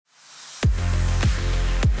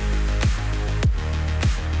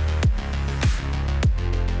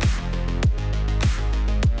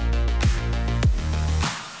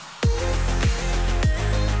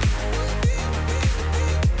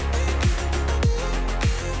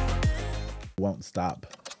won't stop.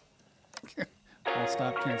 Won't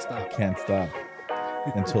stop, can't stop. Can't stop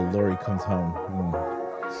until Lori comes home.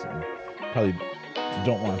 So probably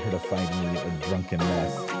don't want her to find me a drunken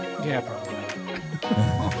mess. Yeah, probably not.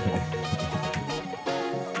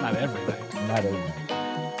 Not every night. Not every night.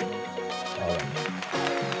 All right.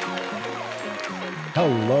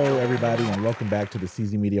 Hello, everybody, and welcome back to the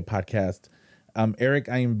CZ Media Podcast. Eric,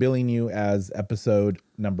 I am billing you as episode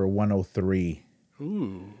number 103.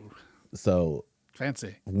 Ooh. So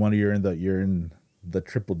fancy. You're in the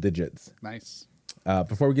triple digits. Nice.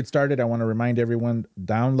 Before we get started, I want to remind everyone,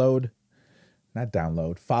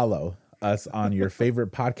 follow us on your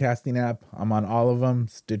favorite podcasting app. I'm on all of them: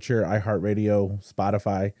 Stitcher, iHeartRadio,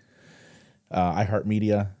 Spotify,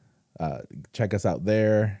 iHeartMedia. Check us out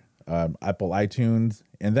there. Apple iTunes.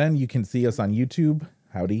 And then you can see us on YouTube.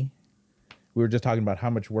 Howdy. We were just talking about how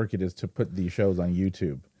much work it is to put these shows on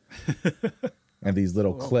YouTube. And these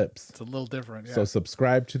little clips. It's a little different, yeah. So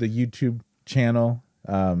subscribe to the YouTube channel.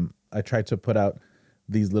 I try to put out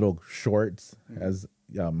these little shorts, as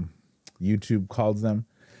YouTube calls them.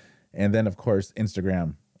 And then, of course,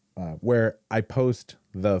 Instagram, where I post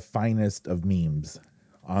the finest of memes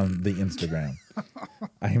on the Instagram.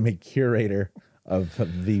 I am a curator of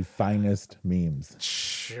the finest memes.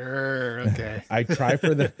 Sure, okay. I try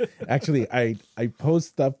for actually, I post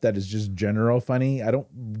stuff that is just general funny. I don't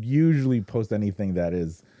usually post anything that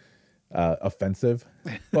is offensive.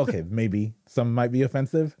 Well, okay, maybe some might be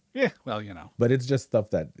offensive. Yeah, well, you know. But it's just stuff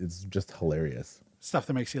that is just hilarious. Stuff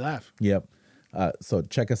that makes you laugh. Yep. So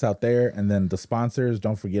check us out there. And then the sponsors,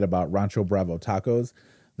 don't forget about Rancho Bravo Tacos.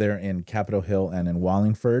 They're in Capitol Hill and in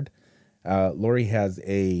Wallingford. Lori has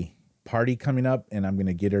a party coming up, and I'm going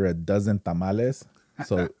to get her a dozen tamales.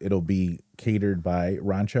 So it'll be catered by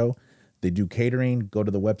Rancho. They do catering. Go to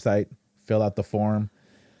the website, fill out the form,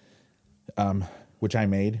 which I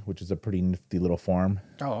made, which is a pretty nifty little form.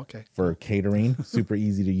 Oh, okay. For catering. Super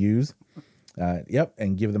easy to use. Yep.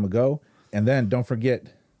 And give them a go. And then don't forget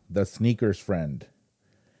the sneakers friend.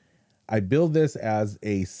 I build this as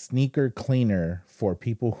a sneaker cleaner for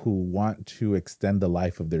people who want to extend the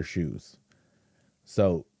life of their shoes.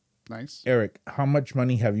 So, nice. Eric, how much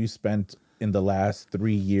money have you spent in the last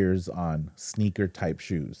 3 years on sneaker type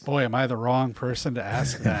shoes? Boy, am I the wrong person to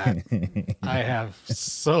ask that. I have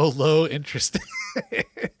so low interest.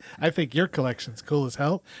 I think your collection's cool as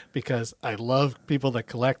hell because I love people that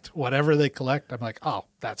collect whatever they collect. I'm like, oh,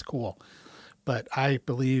 that's cool. But I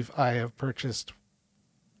believe I have purchased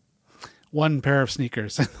one pair of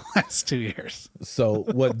sneakers in the last 2 years. So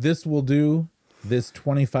what this will do, this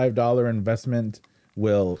 $25 investment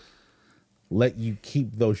will let you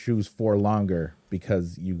keep those shoes for longer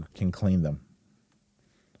because you can clean them.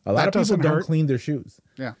 A lot of people don't clean their shoes.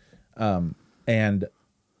 Yeah. And,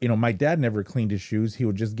 you know, my dad never cleaned his shoes. He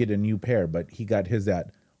would just get a new pair, but he got his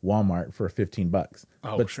at Walmart for $15.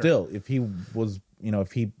 Oh, but sure. Still, if he was,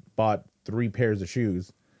 if he bought 3 pairs of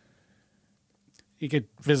shoes, you could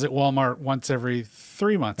visit Walmart once every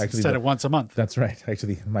 3 months instead of once a month. That's right.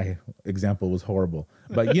 Actually, my example was horrible.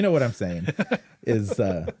 But you know what I'm saying is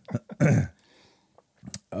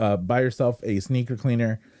buy yourself a sneaker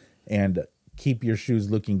cleaner and keep your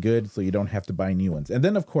shoes looking good so you don't have to buy new ones. And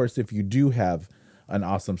then, of course, if you do have an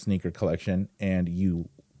awesome sneaker collection and you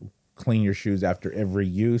clean your shoes after every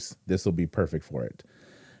use, this will be perfect for it.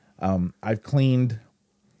 I've cleaned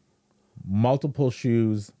multiple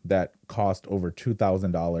shoes that cost over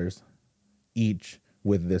 $2,000 each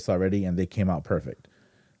with this already, and they came out perfect.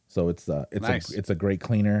 So it's nice. It's a great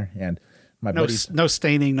cleaner, and my buddies, no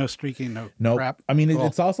staining, no streaking, no crap. I mean,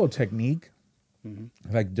 it's also technique.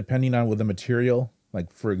 Mm-hmm. Like depending on with the material,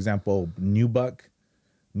 like for example, nubuck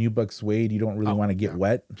suede, you don't really want to get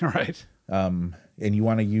wet, right? And you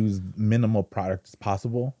want to use minimal product as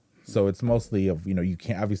possible. So it's mostly of you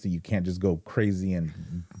can't just go crazy and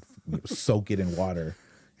soak it in water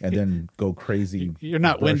and then go crazy. You're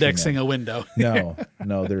not Windexing a window. No,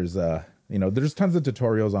 there's there's tons of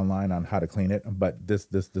tutorials online on how to clean it, but this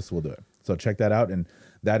will do it. So check that out. And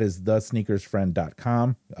that is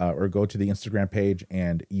thesneakersfriend.com, or go to the Instagram page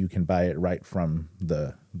and you can buy it right from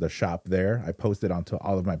the shop there. I post it onto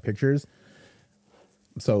all of my pictures.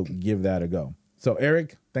 So give that a go. So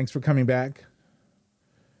Eric, thanks for coming back.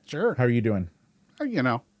 Sure. How are you doing?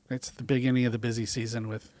 It's the beginning of the busy season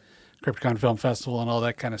with Crypticon Film Festival and all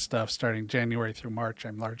that kind of stuff. Starting January through March,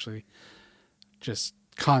 I'm largely just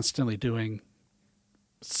constantly doing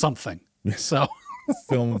something. So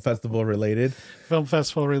film festival related,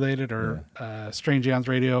 or Strange Eons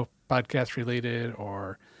Radio podcast related,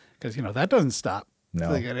 or because that doesn't stop. No,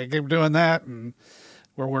 so they gotta keep doing that, and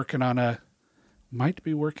we're working on a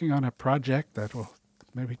project that will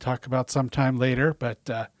maybe talk about sometime later, but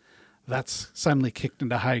that's suddenly kicked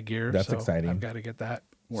into high gear. That's so exciting. I've got to get that.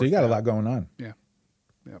 So you got a lot going on. Yeah.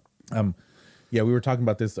 Yep. Yeah, we were talking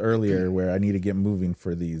about this earlier where I need to get moving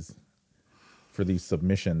for these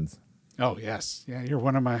submissions. Oh yes. Yeah. You're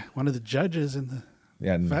one of the judges in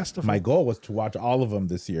the festival. My goal was to watch all of them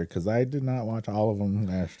this year because I did not watch all of them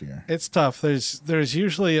last year. It's tough. There's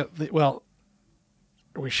usually,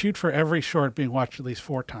 we shoot for every short being watched at least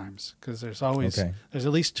 4 times because there's at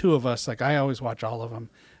least 2 of us. Like I always watch all of them.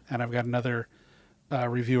 And I've got another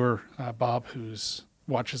reviewer, Bob, who's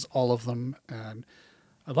watches all of them. And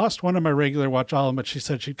I lost one of my regular watch all of them, but she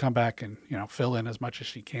said she'd come back and, fill in as much as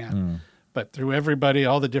she can. But through everybody,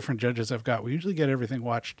 all the different judges I've got, we usually get everything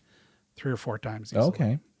watched 3 or 4 times easily.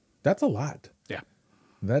 Okay. That's a lot. Yeah.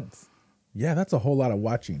 That's a whole lot of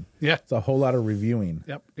watching. Yeah. It's a whole lot of reviewing.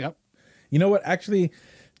 Yep. You know what? Actually,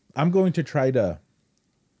 I'm going to try to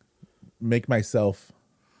make myself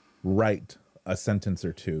write a sentence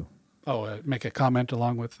or 2. Oh, make a comment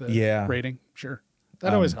along with the rating? Sure.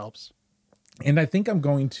 That always helps. And I think I'm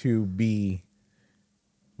going to be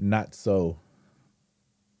not so,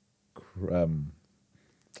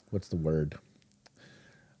 what's the word?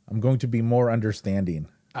 I'm going to be more understanding.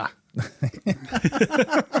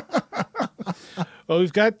 Well,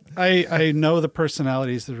 we've got, I know the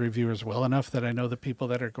personalities of the reviewers well enough that I know the people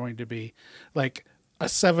that are going to be like a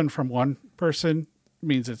 7 from one person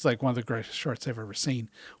means it's like one of the greatest shorts I've ever seen.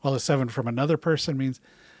 While a 7 from another person means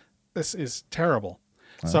this is terrible.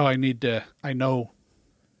 So I know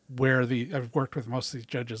where I've worked with most of these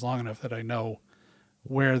judges long enough that I know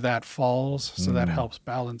where that falls. So that helps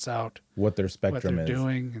balance out what their spectrum what they're is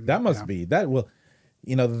doing. And, that must be that will,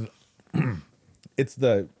 it's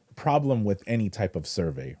the problem with any type of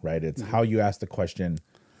survey, right? It's how you ask the question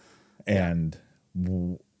and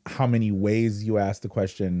how many ways you ask the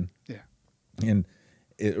question. Yeah.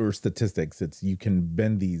 Or statistics. It's, you can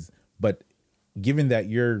bend these, but given that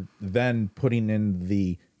you're then putting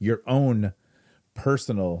in your own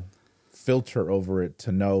personal filter over it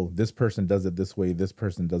to know this person does it this way, this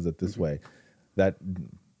person does it this way, that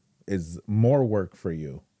is more work for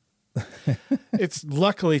you. It's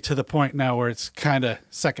luckily to the point now where it's kind of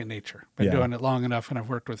second nature. Been doing it long enough, and I've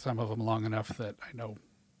worked with some of them long enough that I know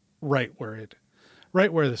right where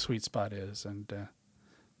the sweet spot is. And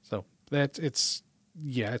so that it's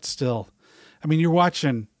still, I mean, you're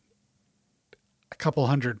watching a couple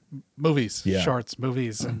hundred movies, shorts,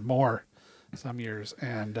 movies, and more some years.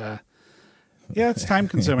 And it's time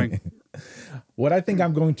consuming. What I think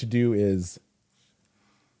I'm going to do is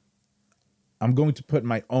I'm going to put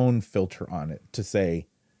my own filter on it to say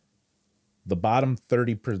the bottom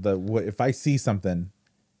 30%, if I see something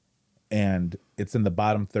and it's in the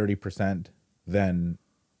bottom 30%, then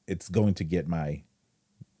it's going to get my,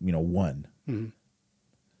 1. Mm-hmm.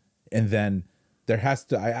 And then there has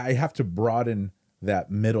to, I have to broaden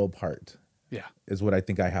that middle part. Yeah. Is what I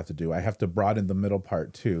think I have to do. I have to broaden the middle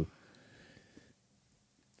part too.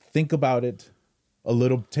 Think about it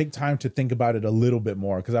take time to think about it a little bit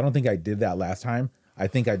more, because I don't think I did that last time. I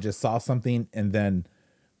think I just saw something and then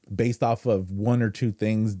based off of 1 or 2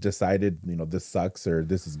 things decided, this sucks or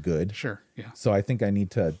this is good. Sure. Yeah. So I think I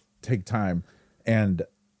need to take time, and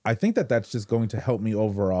I think that that's just going to help me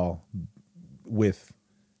overall with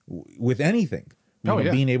anything.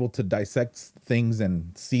 Being able to dissect things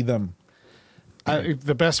and see them.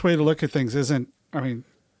 The best way to look at things isn't, no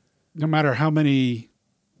matter how many,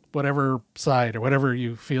 whatever side or whatever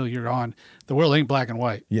you feel you're on, the world ain't black and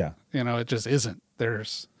white. Yeah. It just isn't.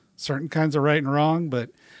 There's certain kinds of right and wrong, but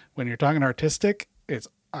when you're talking artistic, it's,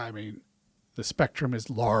 the spectrum is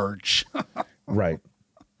large. Right.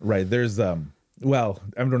 There's, I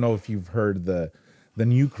don't know if you've heard the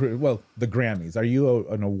new, the Grammys. Are you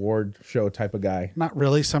an award show type of guy? Not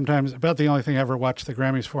really. Sometimes about the only thing I ever watched the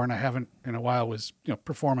Grammys for, and I haven't in a while, was,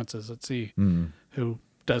 performances. Let's see who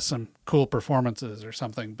does some cool performances or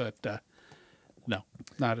something, but no,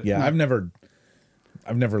 not. Yeah, I've never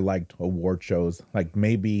liked award shows. Like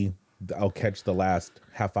maybe I'll catch the last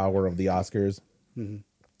half hour of the Oscars,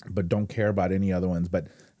 but don't care about any other ones. But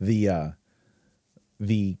the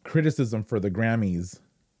criticism for the Grammys,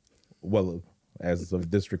 as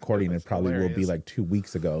of this recording, it probably will be like 2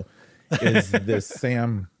 weeks ago, is this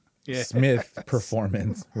Sam Smith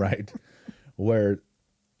performance, right? Where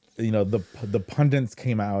the pundits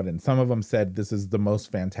came out and some of them said this is the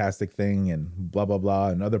most fantastic thing and blah blah blah,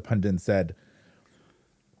 and other pundits said,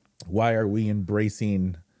 why are we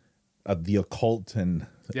embracing the occult and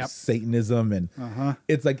Satanism? And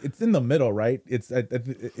it's like, it's in the middle, right?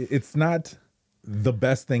 It's not the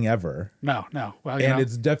best thing ever. No. Well, And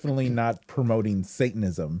it's definitely not promoting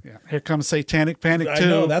Satanism. yeah. Here comes Satanic Panic I 2.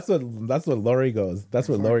 know that's what Lori goes. That's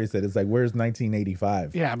what Lori said. It's like, where's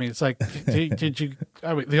 1985? Yeah, I mean, it's like, did you?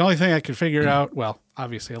 I mean, the only thing I could figure out, well,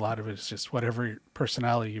 obviously, a lot of it is just whatever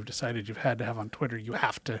personality you've decided you've had to have on Twitter. You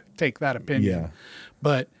have to take that opinion. Yeah.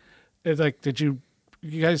 But it's like, you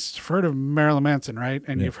guys have heard of Marilyn Manson, right?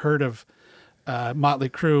 And you've heard of Motley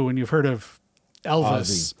Crue, and you've heard of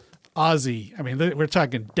Elvis, Ozzy. I mean, we're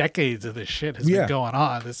talking decades of this shit has been going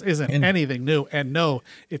on. This isn't anything new. And no,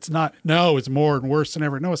 it's not. No, it's more and worse than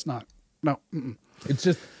ever. No, it's not. No. Mm-mm. It's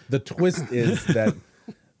just the twist is that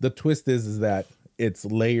that it's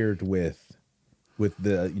layered with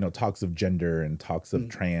the talks of gender and talks of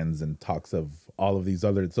trans and talks of all of these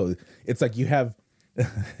other. So it's like you have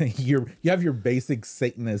you have your basic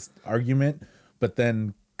Satanist argument, but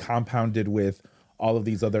then compounded with all of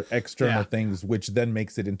these other external things, which then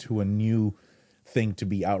makes it into a new thing to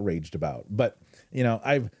be outraged about. But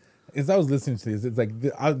as I was listening to this, it's like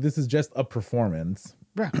this is just a performance.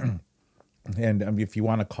 Yeah. And I mean, if you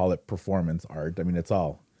want to call it performance art, I mean, it's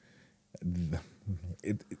all.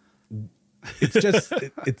 It's just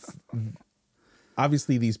it's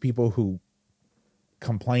obviously these people who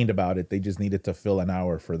complained about it. They just needed to fill an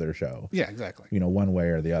hour for their show. Yeah, exactly. One way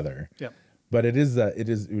or the other. Yep. But it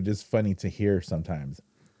is funny to hear sometimes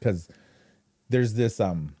because there's this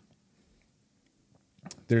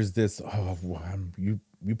you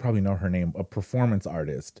probably know her name, a performance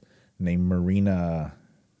artist named Marina.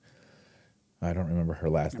 I don't remember her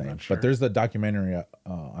last name, but there's a documentary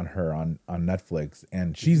on her on Netflix,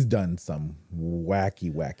 and she's done some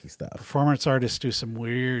wacky stuff. Performance artists do some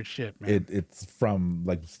weird shit, man. It's from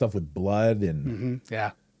like stuff with blood and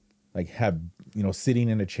like sitting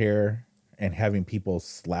in a chair and having people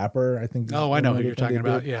slap her. I think. Oh, I know who you're talking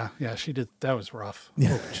about. Yeah, she did. That was rough.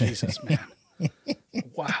 Yeah. Oh, Jesus, man.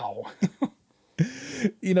 Wow.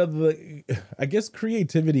 I guess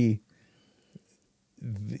creativity.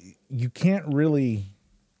 You can't really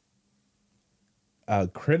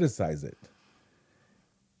criticize it.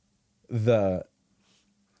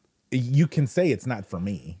 You can say it's not for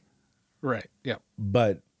me, right? Yeah,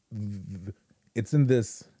 but it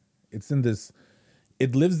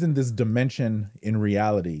lives in this dimension in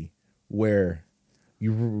reality where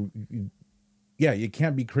you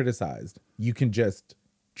can't be criticized. You can just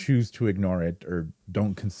choose to ignore it or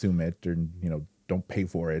don't consume it or don't pay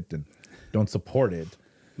for it and don't support it.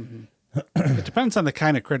 Mm-hmm. It depends on the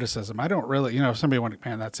kind of criticism. I don't really, if somebody wanted,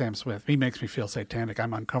 man, that Sam Smith, he makes me feel satanic.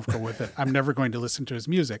 I'm uncomfortable with it. I'm never going to listen to his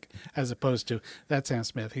music, as opposed to that Sam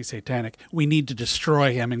Smith, he's satanic. We need to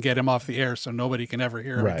destroy him and get him off the air so nobody can ever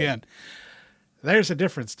hear him again. There's a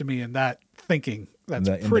difference to me in that thinking.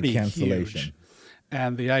 That's pretty huge.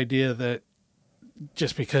 And the idea that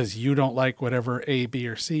just because you don't like whatever A, B,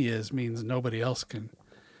 or C is means nobody else can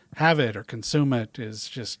have it or consume it is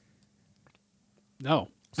just no.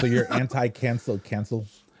 So you're anti-cancel?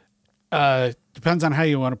 Depends on how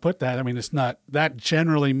you want to put that. I mean, it's not, that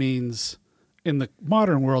generally means in the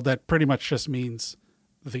modern world, that pretty much just means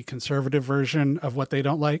the conservative version of what they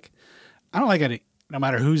don't like. I don't like any, no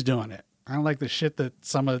matter who's doing it. I don't like the shit that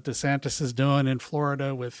some of DeSantis is doing in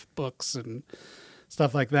Florida with books and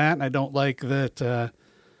stuff like that. And I don't like that,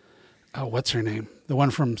 what's her name? The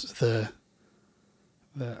one from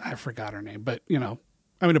I forgot her name, but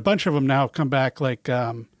a bunch of them now come back, like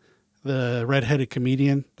the redheaded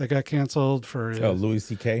comedian that got canceled for Louis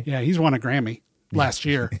C.K. Yeah, he's won a Grammy last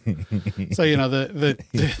year. So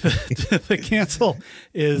the cancel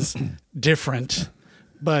is different,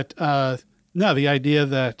 but no, the idea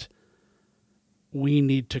that we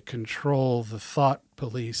need to control the thought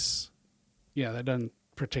police, that doesn't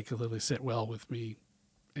particularly sit well with me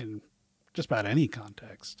in just about any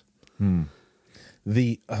context.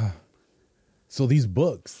 So these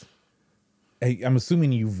books, I'm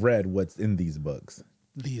assuming you've read what's in these books.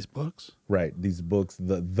 These books? Right. These books,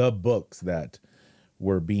 the books that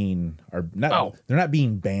they're not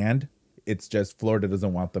being banned. It's just Florida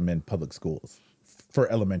doesn't want them in public schools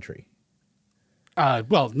for elementary.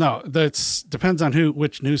 Well, no, that depends on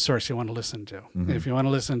which news source you want to listen to. Mm-hmm. If you want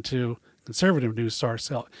to listen to conservative news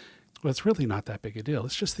source, well, it's really not that big a deal.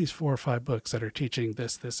 It's just these 4 or 5 books that are teaching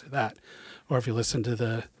this, or that. Or if you listen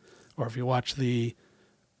to or if you watch the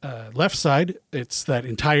left side, it's that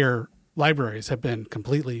entire libraries have been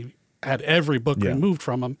completely had every book removed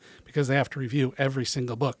from them because they have to review every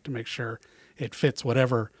single book to make sure it fits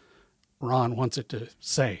whatever Ron wants it to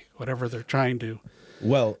say, whatever they're trying to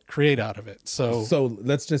create out of it. So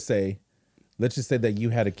let's just say that you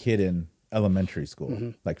had a kid in elementary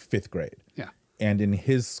school, like 5th grade. Yeah. And in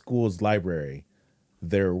his school's library,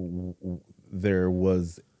 there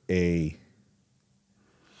was a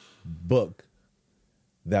book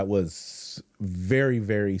that was very,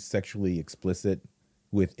 very sexually explicit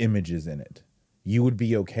with images in it, you would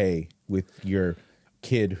be okay with your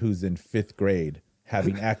kid who's in 5th grade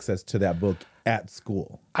having access to that book at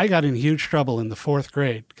school? I got in huge trouble in the 4th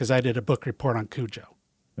grade because I did a book report on Cujo.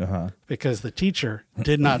 Because the teacher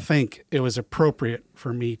did not think it was appropriate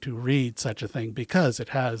for me to read such a thing because it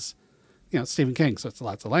has, Stephen King. So it's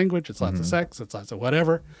lots of language, it's lots of sex, it's lots of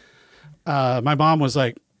whatever. My mom was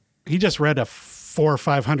like, he just read a 400 or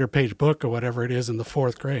 500 page book or whatever it is in the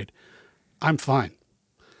 4th grade. I'm fine.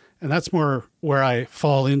 And that's more where I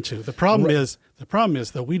fall into. The problem is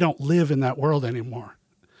that we don't live in that world anymore.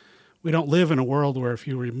 We don't live in a world where if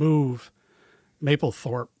you remove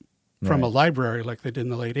Mapplethorpe from a library like they did in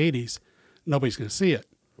the late 80s, nobody's going to see it.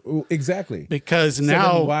 Exactly. Because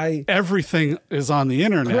now everything is on the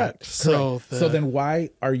internet. Correct. So then why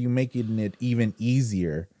are you making it even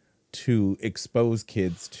easier to expose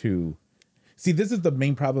kids to... See, this is the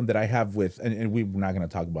main problem that I have with, and we're not going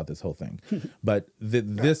to talk about this whole thing, but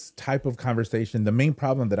this type of conversation, the main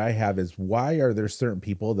problem that I have is why are there certain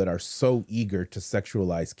people that are so eager to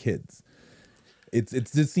sexualize kids? It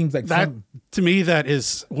just seems like that to me, that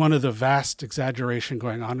is one of the vast exaggeration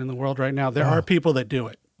going on in the world right now. There are people that do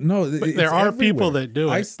it. No, there are everywhere. People that do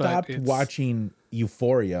it. I stopped watching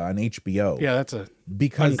Euphoria on HBO. Yeah, that's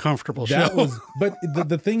because uncomfortable show. But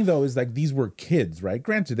the thing though is like these were kids, right?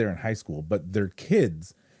 Granted, they're in high school, but they're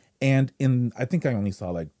kids. And I think I only saw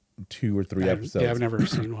like 2 or 3 episodes. Yeah, I've never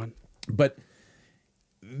seen one. But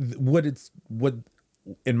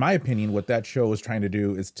in my opinion, what that show is trying to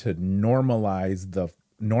do is to normalize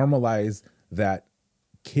that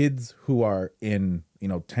kids who are in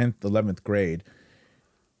 10th, 11th grade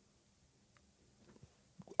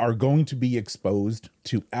are going to be exposed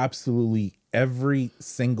to absolutely every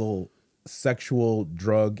single sexual,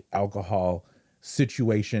 drug, alcohol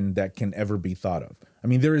situation that can ever be thought of. I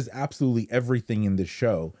mean, there is absolutely everything in this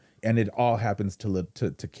show, and it all happens to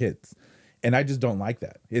kids. And I just don't like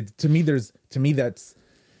that. I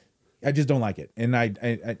just don't like it. And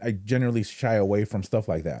I generally shy away from stuff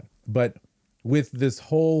like that. But with this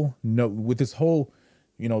whole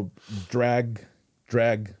drag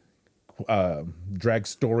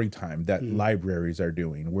story time that libraries are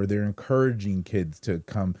doing, where they're encouraging kids to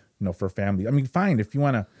come, for family. I mean, fine, if you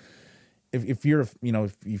want to, if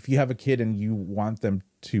you have a kid and you want them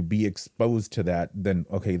to be exposed to that, then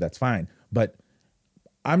okay, that's fine. But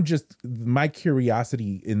my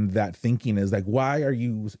curiosity in that thinking is like, why are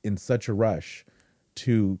you in such a rush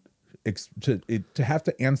to have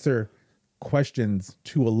to answer questions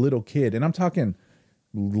to a little kid? And I'm talking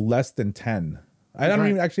less than 10. I don't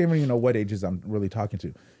even know what ages I'm really talking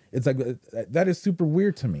to. It's like, that is super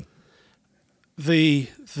weird to me. The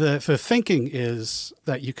thinking is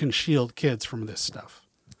that you can shield kids from this stuff.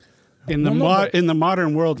 In the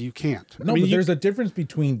modern world, you can't. No, but there's a difference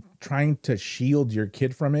between trying to shield your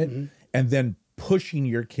kid from it and then pushing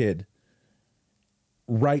your kid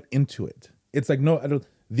right into it. It's like, no, I don't.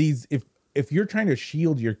 If you're trying to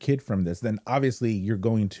shield your kid from this, then obviously you're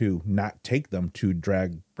going to not take them to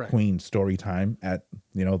drag queen story time at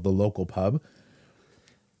the local pub.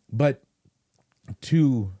 But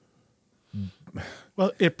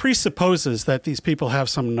it presupposes that these people have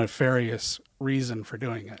some nefarious reason for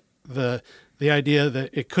doing it. The idea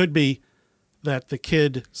that it could be that the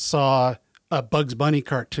kid saw a Bugs Bunny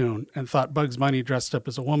cartoon and thought Bugs Bunny dressed up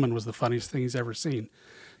as a woman was the funniest thing he's ever seen.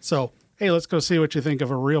 So, hey, let's go see what you think of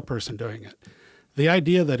a real person doing it. The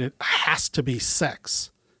idea that it has to be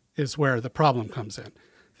sex is where the problem comes in.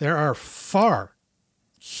 There are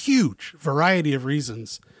huge variety of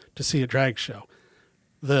reasons to see a drag show.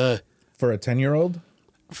 For a 10-year-old?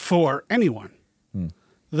 For anyone.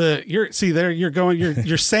 You're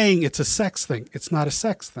saying it's a sex thing. It's not a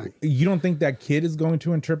sex thing. You don't think that kid is going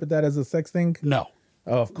to interpret that as a sex thing? No.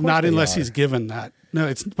 Oh, of course not unless he's given that. No,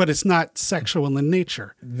 it's not sexual in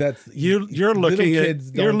nature. That's you're looking at it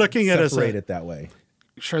as it that way.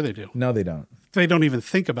 Sure they do. No, they don't. They don't even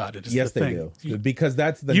think about it. Yes, they do. Because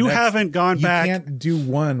that's the haven't gone back. You can't do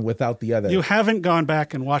one without the other. You haven't gone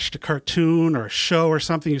back and watched a cartoon or a show or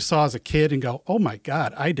something you saw as a kid and go, "Oh my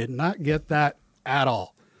God, I did not get that at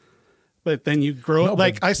all." But then you grow up.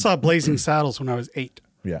 I saw Blazing Saddles when I was 8.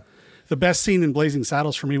 Yeah. The best scene in Blazing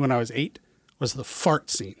Saddles for me when I was 8 was the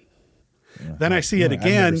fart scene. Yeah. Then I see it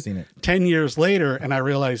again 10 years later, and I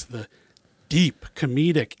realize the deep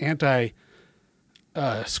comedic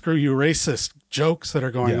screw you racist jokes that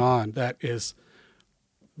are going on. That is,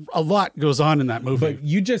 a lot goes on in that movie. But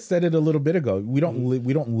you just said it a little bit ago. We don't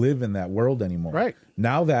live in that world anymore. Right.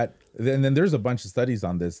 Now that then there's a bunch of studies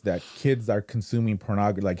on this that kids are consuming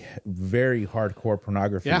pornography, like very hardcore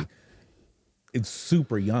pornography. Yeah. It's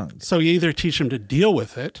super young. So you either teach them to deal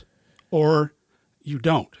with it or you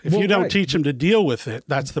don't. If you don't teach them to deal with it,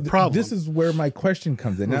 that's the problem. This is where my question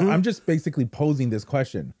comes in. Now, I'm just basically posing this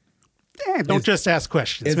question. Don't just ask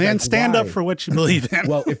questions, man. Like, stand why? up for what you believe in.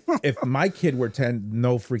 Well, if my kid were 10,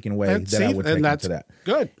 no freaking way that I would take him to that.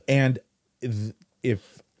 Good.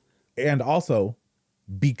 And also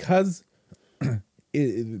because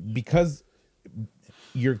because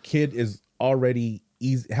your kid is already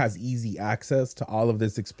has easy access to all of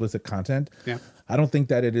this explicit content. Yeah. I don't think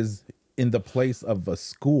that it is in the place of a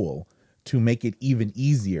school to make it even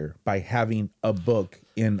easier by having a book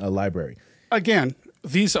in a library. Again,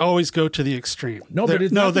 these always go to the extreme. No, but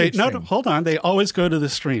it's not the extreme. No, hold on. They always go to the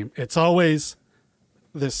extreme. It's always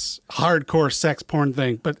this hardcore sex porn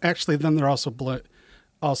thing, but actually then they're also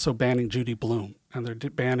banning Judy Blume, and they're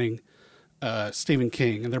banning Stephen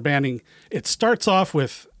King, and they're banning, it starts off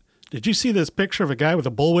with, did you see this picture of a guy with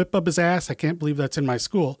a bullwhip up his ass? I can't believe that's in my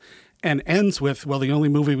school. And ends with, well, the only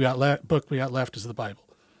movie book we got left is the Bible.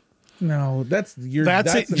 No, that's You're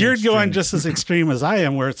going just as extreme as I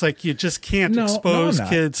am, where it's like you just can't expose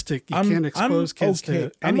kids to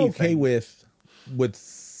anything. I'm okay with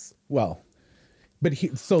well, but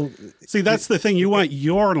see, that's the thing. You want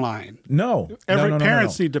your line. No,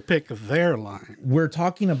 parents need to pick their line. We're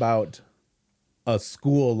talking about a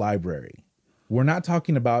school library. We're not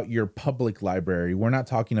talking about your public library. We're not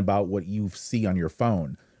talking about what you see on your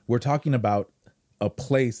phone. We're talking about a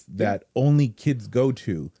place that only kids go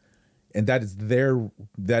to. And that is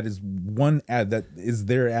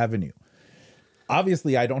their avenue.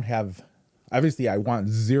 Obviously, I want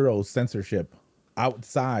zero censorship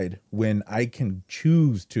outside when I can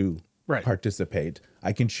choose to participate.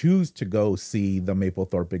 I can choose to go see the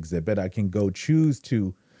Mapplethorpe exhibit. I can choose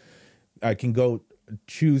to go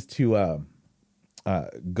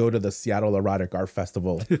to the Seattle Erotic Art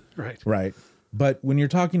Festival. Right. But when you're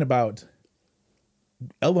talking about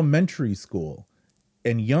elementary school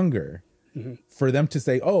and younger, for them to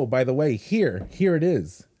say, "Oh, by the way, here it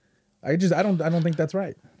is," I don't think that's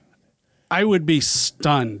right. I would be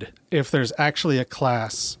stunned if there's actually a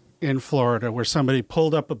class in Florida where somebody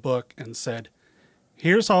pulled up a book and said,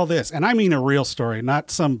 "Here's all this," and I mean a real story, not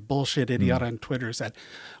some bullshit idiot on Twitter said,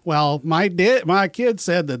 "Well, my kid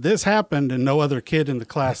said that this happened, and no other kid in the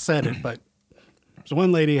class said it, but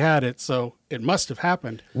one lady had it, so it must have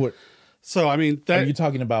happened." What? So I mean, are you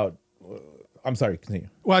talking about? I'm sorry, continue.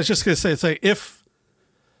 Well, I was just going to say if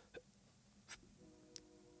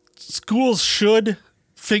schools should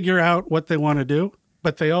figure out what they want to do,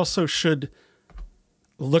 but they also should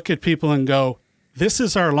look at people and go, this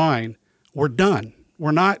is our line. We're done.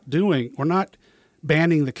 We're not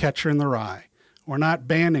banning The Catcher in the Rye. We're not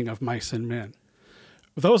banning Of Mice and Men.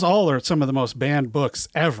 Those all are some of the most banned books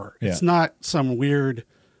ever. Yeah. It's not some weird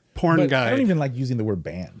porn guy. I don't even like using the word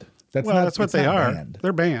banned. That's what they are. Banned.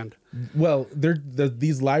 They're banned. Well,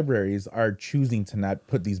 these libraries are choosing to not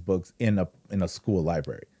put these books in a school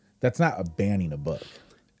library. That's not a banning a book.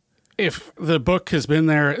 If the book has been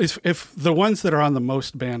there, if the ones that are on the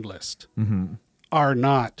most banned list are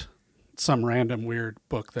not some random weird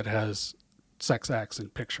book that has sex acts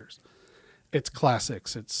and pictures, it's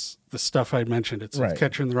classics. It's the stuff I mentioned. It's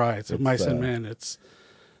Catcher in the Rye. It's Mice and Men. It's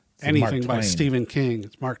anything by Stephen King.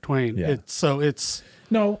 It's Mark Twain. Yeah.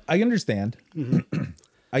 No, I understand.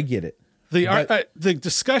 I get it. The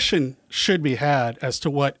discussion should be had as to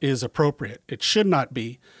what is appropriate. It should not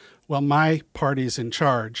be, well, my party's in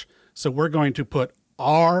charge, so we're going to put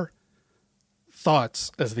our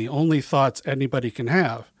thoughts as the only thoughts anybody can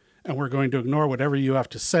have, and we're going to ignore whatever you have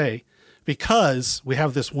to say because we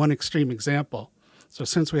have this one extreme example. So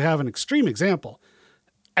since we have an extreme example,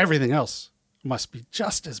 everything else must be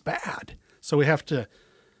just as bad. So we have to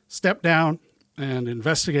step down and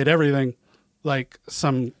investigate everything like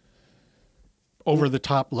some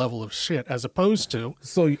over-the-top level of shit, as opposed to,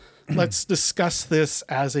 let's discuss this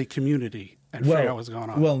as a community and figure out what's going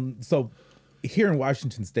on. Well, so here in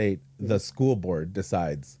Washington State, the school board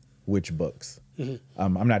decides which books.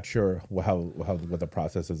 I'm not sure what the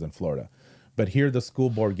process is in Florida, but here the school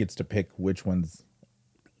board gets to pick which ones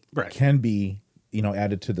can be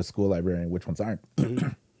added to the school library and which ones aren't.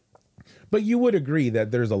 But you would agree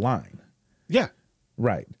that there's a line. Yeah.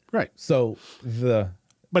 Right. So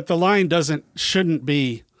but the line shouldn't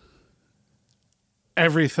be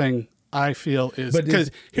everything I feel is, because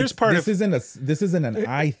here's part of this isn't an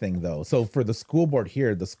I thing though. So for the school board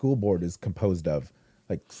here, the school board is composed of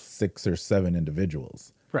like 6 or 7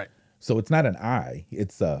 individuals. Right. So it's not an I,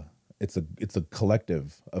 it's a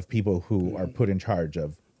collective of people who are put in charge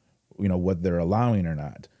of what they're allowing or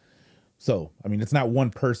not. So, I mean, it's not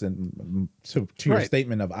one person to your Right.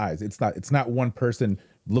 statement of eyes. It's not one person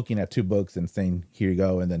looking at two books and saying, here you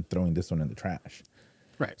go, and then throwing this one in the trash.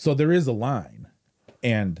 Right. So there is a line.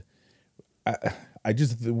 And I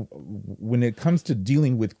just, when it comes to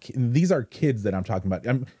dealing with, these are kids that I'm talking about.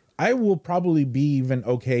 I will probably be even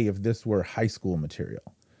okay if this were high school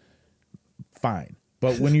material. Fine.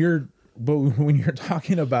 But when you're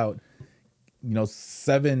talking about,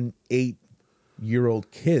 7,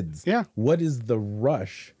 8-year-old kids, Yeah. what is the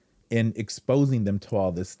rush in exposing them to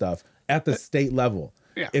all this stuff at the state level?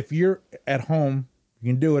 Yeah. If you're at home,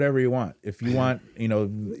 you can do whatever you want. If you want,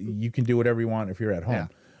 you can do whatever you want if you're at home. Yeah.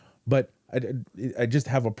 But I just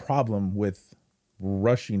have a problem with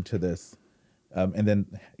rushing to this, and then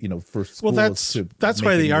for schools that's make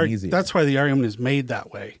why it the even easier. that's why the argument is made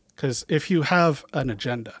that way. Because if you have an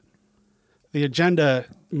agenda, the agenda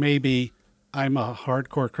may be, I'm a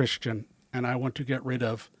hardcore Christian and I want to get rid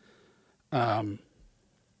of, I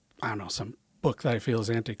don't know, some book that I feel is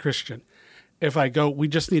anti-Christian. If I go, we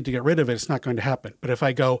just need to get rid of it, it's not going to happen. But if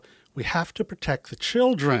I go, we have to protect the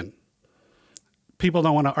children, people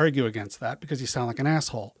don't want to argue against that because you sound like an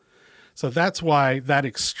asshole. So that's why that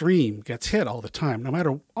extreme gets hit all the time,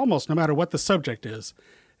 almost no matter what the subject is.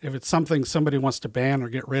 If it's something somebody wants to ban or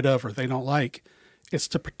get rid of or they don't like, it's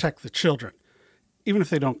to protect the children. Even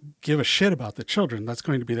if they don't give a shit about the children, that's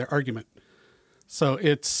going to be their argument. So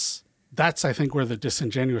that's, I think, where the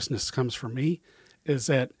disingenuousness comes for me, is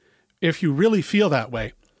that if you really feel that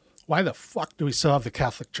way, why the fuck do we still have the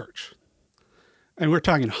Catholic Church? And we're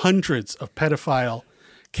talking hundreds of pedophile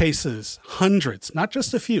cases, hundreds, not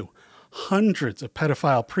just a few, hundreds of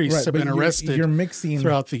pedophile priests have been arrested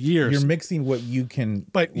throughout the years. You're mixing what you can.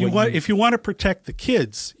 But if you want to protect the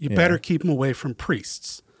kids, you better keep them away from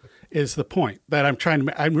priests, is the point that I'm trying to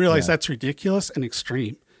make. I realize that's ridiculous and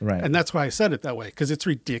extreme. Right. And that's why I said it that way, because it's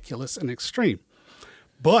ridiculous and extreme.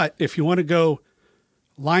 But if you want to go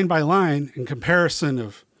line by line in comparison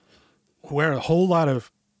of where a whole lot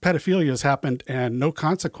of pedophilia has happened and no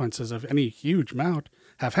consequences of any huge amount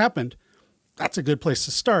have happened, that's a good place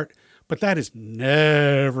to start. But that is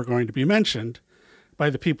never going to be mentioned by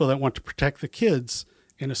the people that want to protect the kids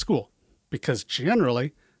in a school, because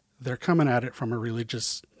generally they're coming at it from a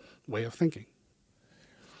religious way of thinking.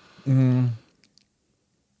 Let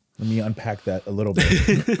me unpack that a little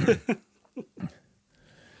bit.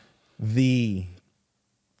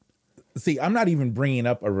 I'm not even bringing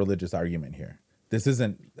up a religious argument here. This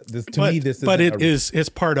isn't. But it's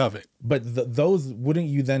part of it. But wouldn't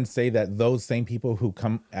you then say that those same people who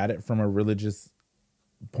come at it from a religious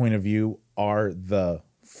point of view are the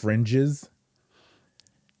fringes?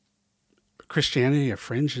 Christianity a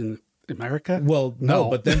fringe in America? Well, no.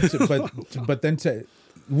 But then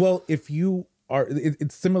if you are,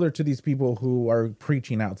 it's similar to these people who are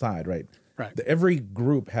preaching outside, right? Right. Every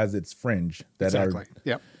group has its fringe that exactly.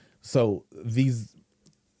 Yep. So these,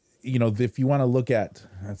 if you want to look at,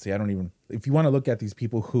 if you want to look at these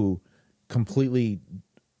people who completely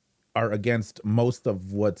are against most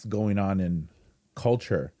of what's going on in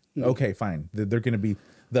culture, okay, fine. They're going to be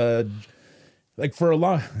for a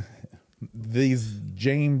lot, these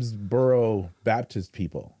James Borough Baptist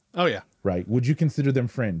people. Oh, yeah. Right. Would you consider them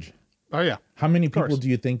fringe? Oh, yeah. How many people do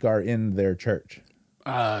you think are in their church?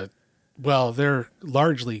 Well, they're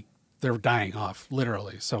dying off,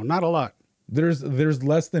 literally. So not a lot. There's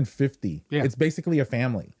less than 50. Yeah. It's basically a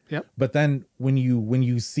family. Yep. But then when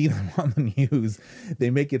you see them on the news, they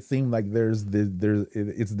make it seem like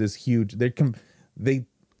it's this huge. They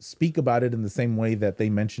speak about it in the same way that they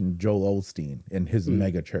mentioned Joel Osteen in his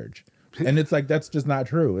mega church, and it's like that's just not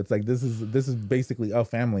true. It's like this is basically a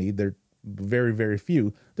family. They're very, very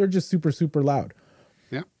few. They're just super, super loud.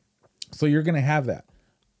 Yeah. So you're gonna have that.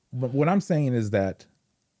 But what I'm saying is that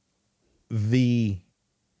in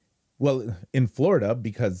Florida,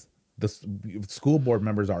 because the school board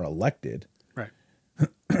members are elected, right?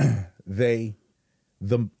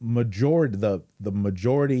 the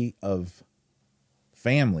majority of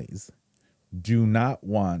families do not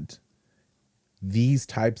want these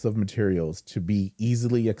types of materials to be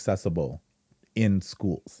easily accessible in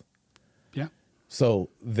schools. Yeah. So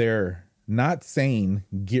they're not saying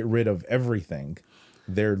get rid of everything.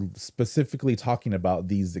 They're specifically talking about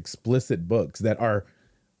these explicit books that are,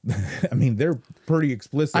 I mean, they're pretty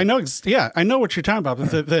explicit. I know. Yeah, I know what you're talking about.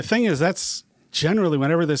 But the thing is, that's generally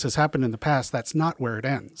whenever this has happened in the past, that's not where it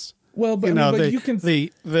ends. Well, but, you can say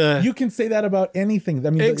that about anything. I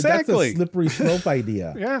mean, exactly. That's a slippery slope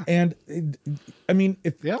idea. Yeah. And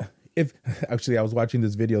if actually, I was watching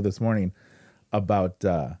this video this morning about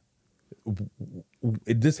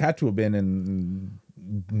this had to have been in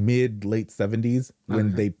late 70s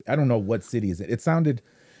when I don't know what city is it. It sounded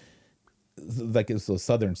like it's a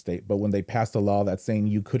southern state, but when they passed a law that's saying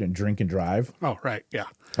you couldn't drink and drive. Oh, right. Yeah.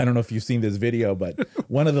 I don't know if you've seen this video, but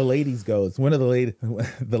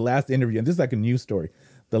the last interview, and this is like a news story.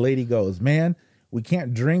 The lady goes, "Man, we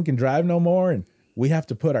can't drink and drive no more, and we have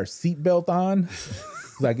to put our seatbelt on.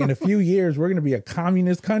 Like in a few years, we're going to be a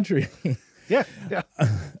communist country." Yeah. Yeah.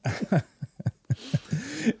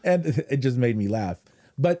 And it just made me laugh.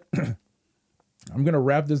 But I'm going to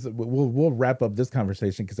wrap this. We'll wrap up this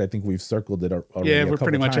conversation because I think we've circled it already. Yeah, we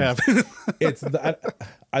pretty much have.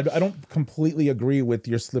 I don't completely agree with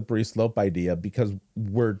your slippery slope idea because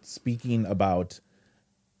we're speaking about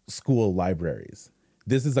school libraries.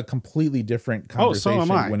 This is a completely different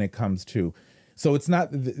conversation when it comes to. So it's not.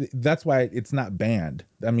 That's why it's not banned.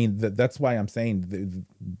 I mean, that's why I'm saying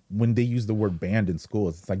when they use the word banned in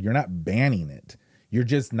schools, it's like you're not banning it. You're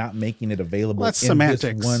just not making it available in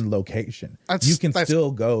semantics. This one location. You can still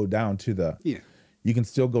go down to the. Yeah. You can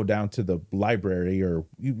still go down to the library, or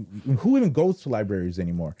who even goes to libraries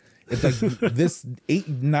anymore? It's like does this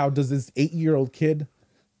 8-year-old kid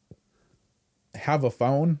have a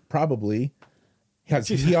phone? Probably. Has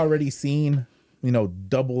he already seen,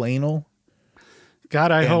 double anal?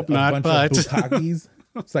 God, I hope not, but. Of bukakis?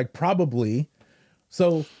 It's like probably.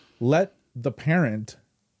 So let the parent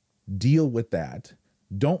deal with that.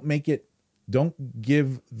 Don't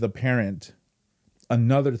give the parent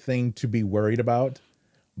another thing to be worried about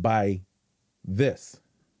by this.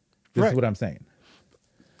 This is what I'm saying.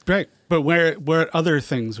 Right. But where other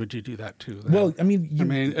things would you do that to? Then? Well,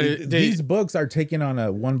 these books are taken on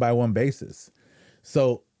a 1-by-1 basis.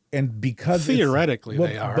 So, and because theoretically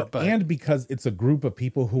they are, and because it's a group of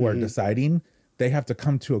people who are deciding, they have to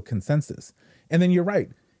come to a consensus. And then you're right.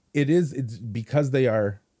 It's because they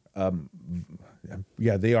are,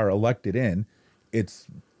 they are elected in. It's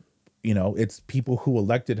people who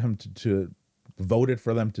elected him to voted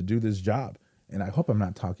for them to do this job. And I hope I'm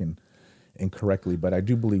not talking incorrectly, but I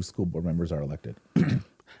do believe school board members are elected.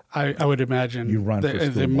 I would imagine you run for school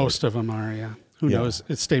board. Most of them are, yeah. Who knows?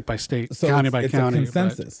 It's state by state, county by county. It's a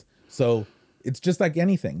consensus. So it's just like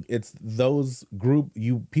anything. It's those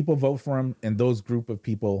people vote for them, and those group of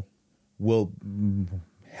people will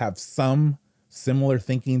have some similar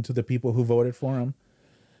thinking to the people who voted for them.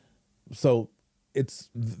 So it's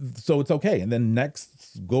okay. And then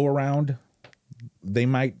next go around, they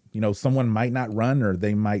might, someone might not run, or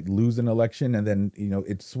they might lose an election, and then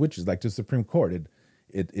it switches like to Supreme Court.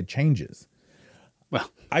 It changes. Well,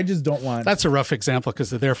 I just don't want. That's a rough example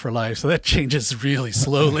because they're there for life, so that changes really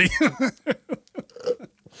slowly.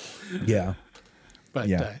 Yeah, but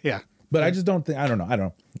But I just don't think. I don't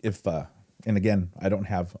know if. And again, I don't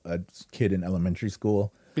have a kid in elementary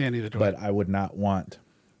school. Yeah, neither do But I would not want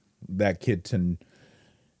that kid to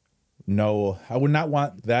know. I would not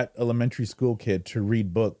want that elementary school kid to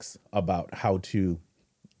read books about how to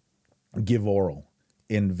give oral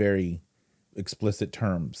in very explicit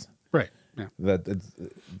terms. Right. Yeah.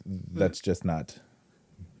 That's just not.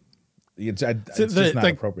 It's just not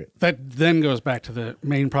appropriate. That then goes back to the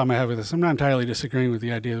main problem I have with this. I'm not entirely disagreeing with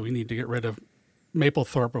the idea that we need to get rid of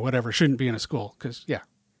Maplethorpe or whatever. Shouldn't be in a school because,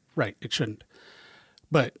 it shouldn't.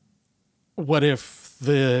 But what if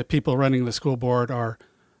the people running the school board are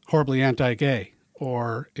horribly anti-gay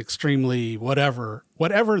or extremely whatever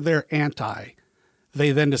they're anti?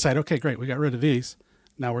 They then decide, okay, great, we got rid of these.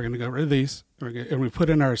 Now we're going to get rid of these. And we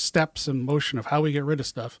put in our steps in motion of how we get rid of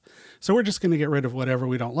stuff. So we're just going to get rid of whatever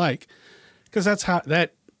we don't like. Because that's how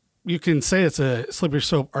you can say it's a slippery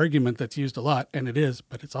slope argument that's used a lot, and it is,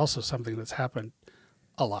 but it's also something that's happened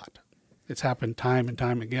a lot. It's happened time and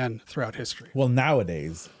time again throughout history. Well,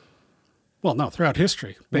 nowadays. Well, no, throughout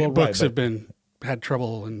history. Books have had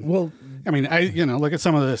trouble. And look at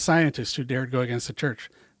some of the scientists who dared go against the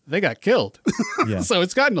church. They got killed. Yeah. So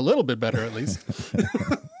it's gotten a little bit better, at least.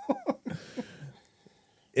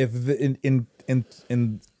 If in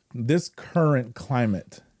this current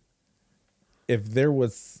climate, if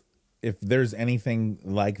there's anything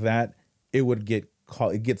like that,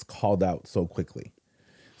 it gets called out so quickly.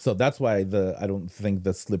 So that's why I don't think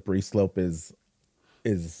the slippery slope is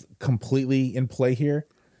completely in play here,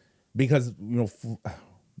 because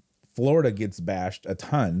Florida gets bashed a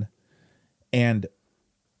ton, and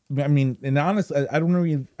I mean, and honestly, I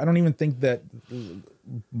don't even think that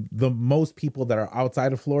the most people that are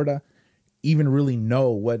outside of Florida even really know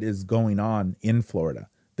what is going on in Florida.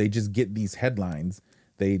 They just get these headlines.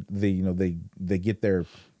 They get their.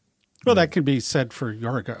 Well, that could be said for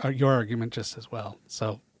your argument just as well.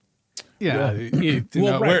 So, Yeah, you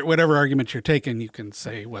Well, know, right. whatever argument you're taking, you can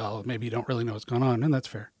say, well, maybe you don't really know what's going on, and that's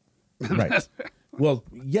fair. Right. Well,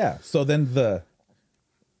 yeah. So then the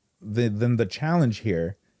challenge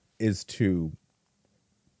here is to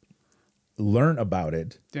learn about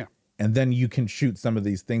it, Yeah. and then you can shoot some of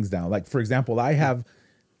these things down. Like, for example, I have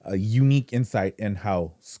a unique insight in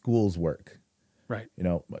how schools work. Right.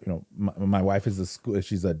 My wife is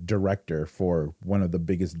she's a director for one of the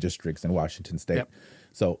biggest districts in Washington State. Yep.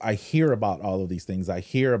 So I hear about all of these things. I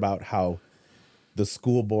hear about how the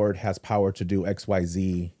school board has power to do X, Y,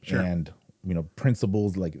 Z, Sure. and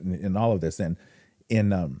principals like in all of this, and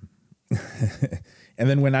and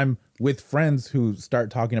then when I'm with friends who start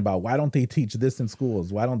talking about why don't they teach this in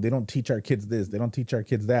schools? Why don't they teach our kids this? They don't teach our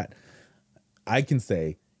kids that. I can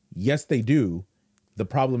say yes, they do. The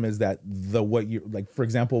problem is that for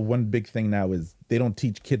example, one big thing now is they don't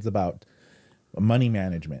teach kids about money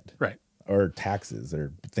management, Right. or taxes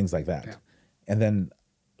or things like that. Yeah. And then,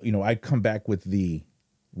 I come back with the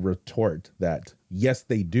retort that yes,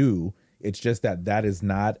 they do. It's just that is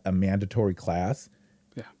not a mandatory class.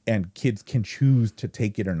 Yeah. And kids can choose to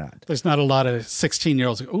take it or not. There's not a lot of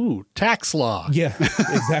 16-year-olds. Ooh, tax law. Yeah,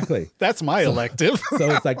 exactly. That's my elective.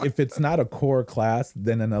 So it's like, if it's not a core class,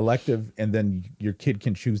 then an elective, and then your kid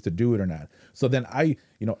can choose to do it or not. So then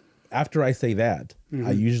after I say that,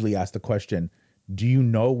 I usually ask the question, do you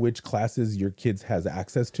know which classes your kids has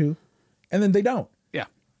access to? And then they don't. Yeah.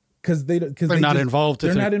 Because they're not involved.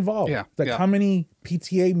 They're not involved. Yeah. Like, how many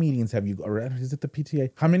PTA meetings have you, or is it the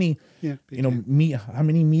PTA? How many, PTA. how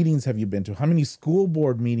many meetings have you been to? How many school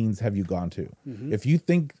board meetings have you gone to? If you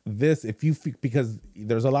think this, because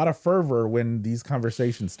there's a lot of fervor when these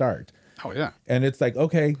conversations start. Oh, yeah. And it's like,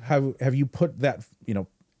 okay, have you put that,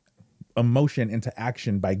 emotion into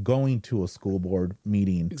action by going to a school board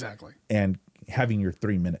meeting? Exactly. And having your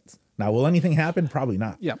 3 minutes. Now, will anything happen? Probably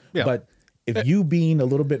not. Yeah. Yeah. But if you being a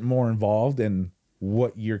little bit more involved in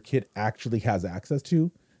what your kid actually has access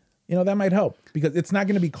to, that might help, because it's not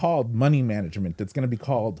going to be called money management. It's going to be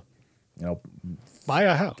called, buy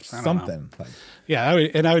a house. I don't know. something. Like, Yeah.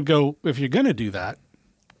 I would go, if you're going to do that,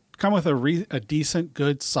 come with a decent,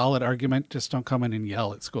 good, solid argument. Just don't come in and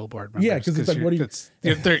yell at school board members. yeah, because it's like, what do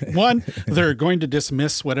you? They're going to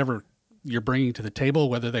dismiss whatever you're bringing to the table,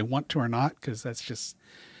 whether they want to or not, because that's just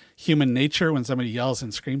human nature. When somebody yells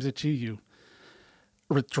and screams at you, you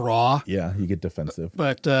withdraw. Yeah, you get defensive.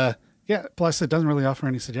 But plus it doesn't really offer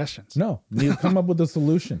any suggestions. No, you come up with a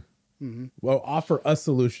solution. Well, offer a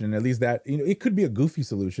solution. At least that, it could be a goofy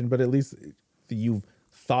solution, but at least you've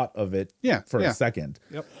thought of it for a second.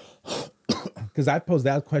 Yep. Because I posed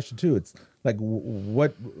that question too. It's like,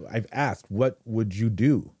 what I've asked, what would you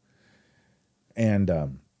do? And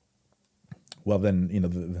well,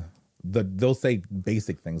 then they'll say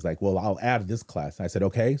basic things like, well, I'll add this class. I said,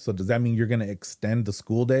 okay, so does that mean you're going to extend the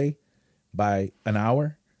school day by an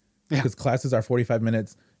hour? Because classes are 45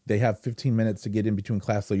 minutes. They have 15 minutes to get in between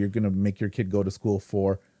class. So you're going to make your kid go to school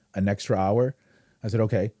for an extra hour. I said,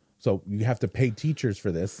 okay, so you have to pay teachers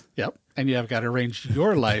for this. Yep. And you have got to arrange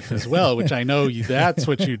your life as well, which I know that's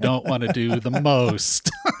what you don't want to do the most.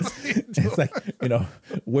 It's like,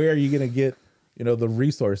 where are you going to get, the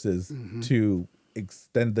resources to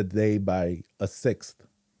extend the day by a sixth?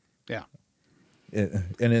 Yeah. And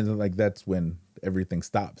then, like, that's when everything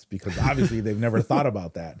stops, because obviously they've never thought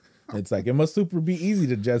about that. It's like, it must super be easy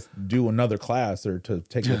to just do another class, or to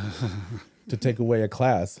take away a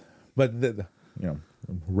class. But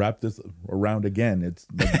wrap this around again. It's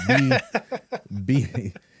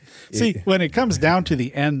be. See, when it comes down to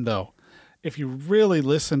the end, though, if you really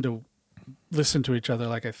listen to each other,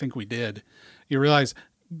 like I think we did, you realize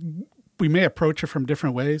we may approach it from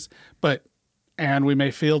different ways, and we may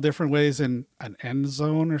feel different ways in an end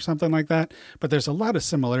zone or something like that. But there's a lot of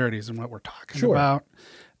similarities in what we're talking about.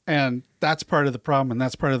 And that's part of the problem. And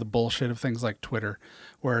that's part of the bullshit of things like Twitter,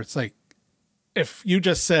 where it's like, if you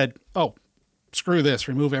just said, oh, screw this,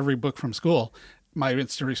 remove every book from school, my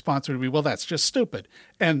instant response would be, well, that's just stupid.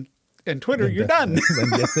 And Twitter, you're done. Then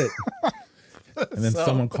that's it. And then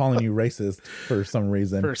someone calling you racist for some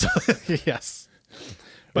reason. But Yes.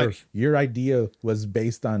 But your idea was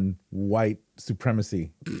based on white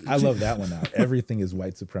supremacy. I love that one now. Everything is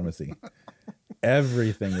white supremacy.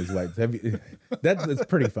 Everything is white. That's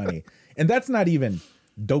pretty funny. And that's not even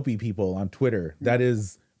dopey people on Twitter. That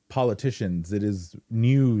is politicians. It is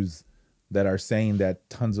news that are saying that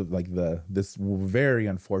tons of, like, this very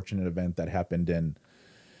unfortunate event that happened in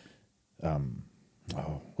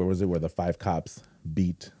where was it, where the 5 cops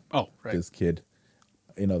beat this kid.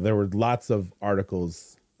 There were lots of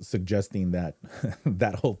articles suggesting that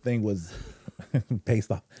that whole thing was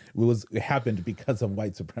based off. It happened because of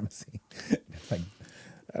white supremacy. It's like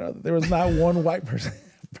there was not one white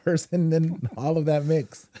person in all of that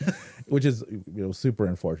mix, which is super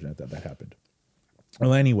unfortunate that happened.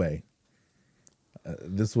 Well, anyway,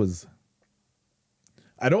 this was.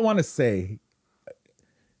 I don't want to say.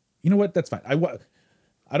 You know what? That's fine.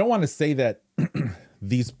 I don't want to say that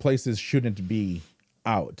these places shouldn't be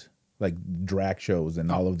out, like drag shows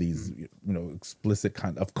and all of these, explicit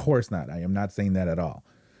content. Of course not. I am not saying that at all.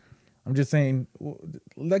 I'm just saying,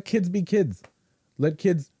 let kids be kids. Let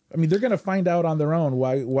kids. I mean, they're gonna find out on their own.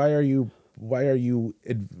 Why are you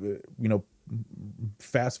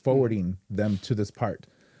fast forwarding them to this part?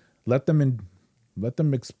 Let them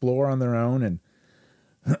explore on their own, and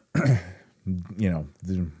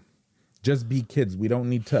just be kids.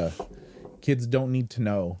 Kids don't need to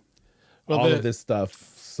know all of this stuff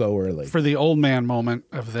so early. For the old man moment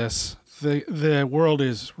of this, the world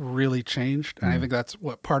is really changed. And I think that's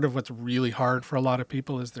part of what's really hard for a lot of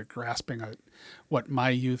people is they're grasping at what my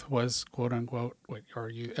youth was, quote unquote,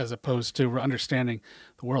 as opposed to understanding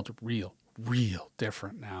the world's real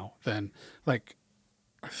different now than like,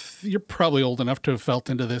 you're probably old enough to have felt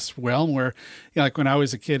into this realm where, like when I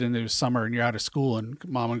was a kid and it was summer and you're out of school and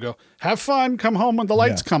mom would go, have fun, come home when the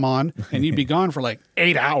lights come on, and you'd be gone for like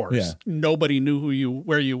 8 hours. Yeah. Nobody knew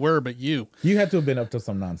where you were but you. You had to have been up to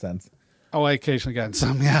some nonsense. Oh, I occasionally got in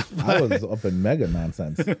some, yeah. I was up in mega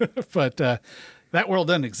nonsense. But that world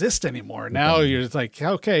doesn't exist anymore. Now you're just like,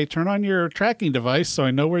 okay, turn on your tracking device so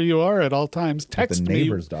I know where you are at all times. Text me. The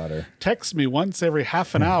neighbor's daughter. Text me once every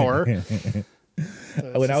half an hour.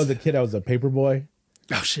 When I was a kid, I was a paper boy.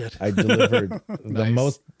 Oh, shit. I delivered the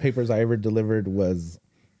most papers I ever delivered was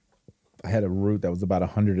I had a route that was about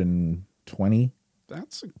 120.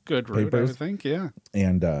 That's a good route, papers. I would think, yeah.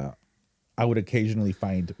 And I would occasionally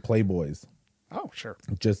find Playboys. Oh, sure.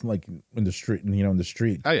 Just like in the street, in the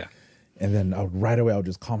street. Oh, yeah. And then right away, I would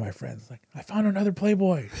just call my friends like, I found another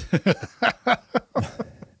Playboy.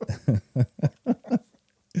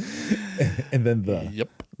 And then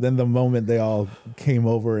the moment they all came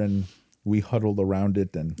over and we huddled around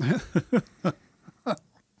it and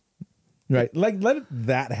right, like let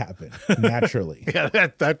that happen naturally. Yeah,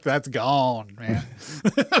 that's gone, man.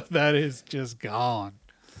 That is just gone.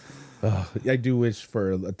 I do wish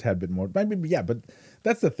for a tad bit more. But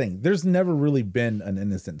that's the thing. There's never really been an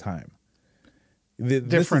innocent time.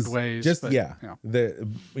 Different ways. Just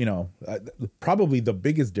probably the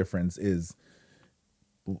biggest difference is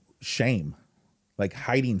shame, like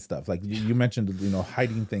hiding stuff. Like you mentioned,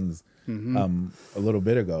 hiding things a little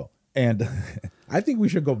bit ago. And I think we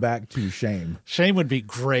should go back to shame. Shame would be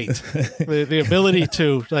great. the ability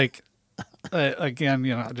to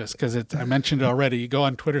again, just because I mentioned it already, you go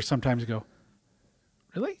on Twitter sometimes, you go,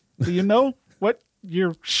 really? Do you know what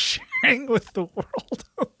you're sharing with the world?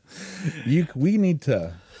 We need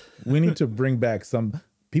to bring back some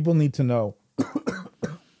people need to know.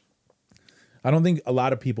 I don't think a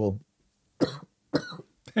lot of people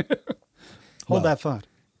hold that thought.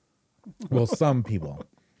 Well, some people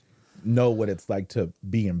know what it's like to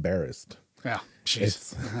be embarrassed. Yeah.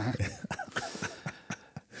 Jeez.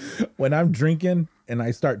 When I'm drinking and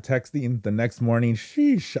I start texting the next morning,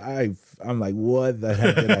 I'm like, what the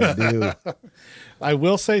heck did I do? I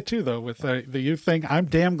will say too, though, with the youth thing, I'm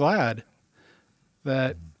damn glad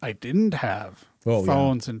that I didn't have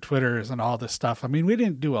phones and Twitters and all this stuff. I mean, we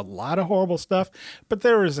didn't do a lot of horrible stuff, but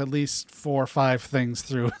there was at least 4 or 5 things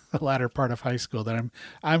through the latter part of high school that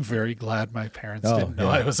I'm very glad my parents didn't know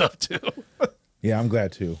I was up to. Yeah, I'm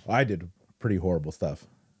glad too. I did pretty horrible stuff.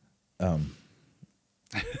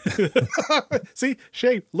 See,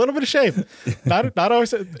 shame, a little bit of shame, not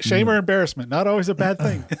always shame or embarrassment, not always a bad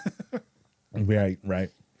thing. Right.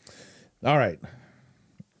 All right.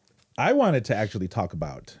 I wanted to actually talk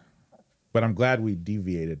about, but I'm glad we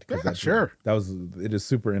deviated. Sure. It is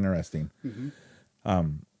super interesting. Mm-hmm.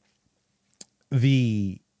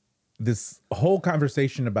 This whole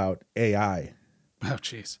conversation about AI,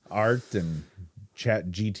 art and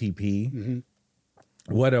chat GTP. Mm-hmm.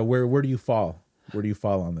 Where do you fall? Where do you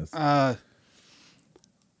fall on this?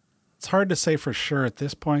 It's hard to say for sure at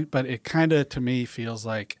this point, but it kind of, to me, feels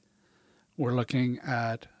like we're looking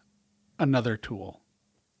at another tool,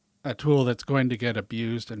 a tool that's going to get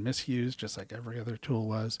abused and misused, just like every other tool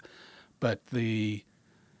was. But this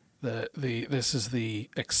is the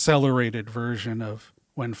accelerated version of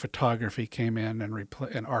when photography came in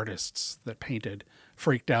and artists that painted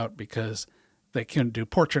freaked out because they couldn't do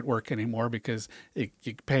portrait work anymore because you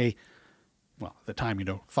pay, well, at the time,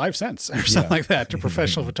 5 cents or something like that to a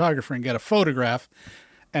professional photographer and get a photograph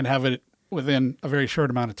and have it within a very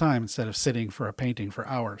short amount of time instead of sitting for a painting for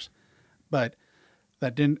hours. but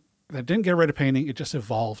that didn't get rid of painting. It just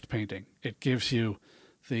evolved painting. It gives you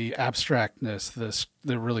the abstractness,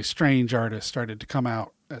 the really strange artists started to come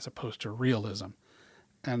out as opposed to realism.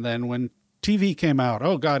 And then when TV came out,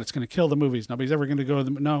 oh God, it's going to kill the movies. Nobody's ever going to go to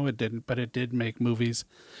them. No, it didn't, but it did make movies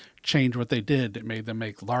change what they did. It made them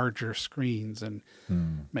make larger screens and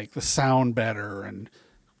make the sound better and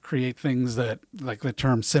create things that, like the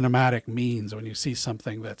term cinematic means, when you see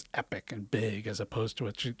something that's epic and big as opposed to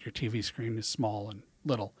what your TV screen is small and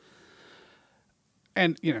little.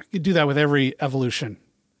 And, you do that with every evolution,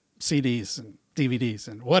 CDs and DVDs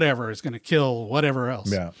and whatever is going to kill whatever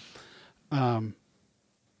else. Yeah.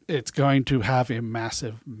 It's going to have a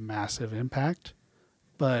massive, massive impact,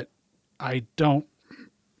 but I don't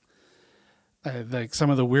like some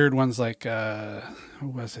of the weird ones, like, who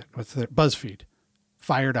was it? What's the BuzzFeed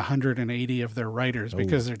fired 180 of their writers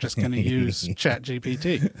because they're just going to use Chat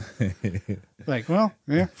GPT. Like, well,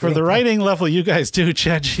 yeah, for the writing level you guys do,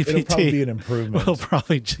 Chat GPT It'll probably be an improvement. will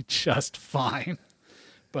probably do just fine.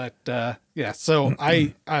 But yeah, so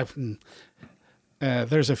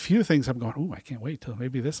there's a few things I'm going, oh, I can't wait till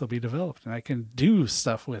maybe this will be developed and I can do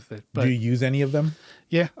stuff with it. But do you use any of them?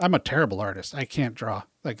 Yeah, I'm a terrible artist. I can't draw.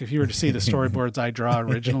 Like if you were to see the storyboards I draw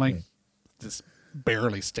originally, just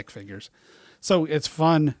barely stick figures. So it's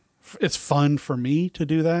fun. It's fun for me to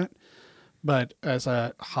do that. But as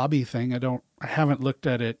a hobby thing, I haven't looked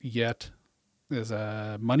at it yet as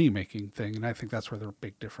a money-making thing. And I think that's where the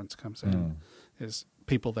big difference comes in, is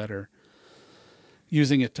people that are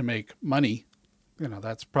using it to make money.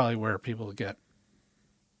 That's probably where people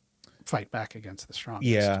fight back against the strongest.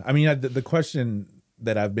 Yeah. I mean, the question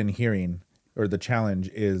that I've been hearing, or the challenge,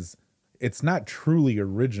 is it's not truly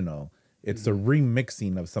original. It's a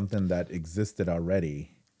remixing of something that existed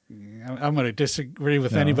already. I'm going to disagree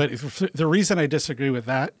with anybody. The reason I disagree with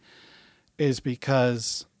that is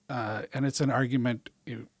because, and it's an argument,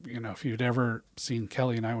 if you'd ever seen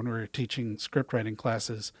Kelly and I when we were teaching script writing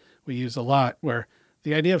classes, we use a lot, where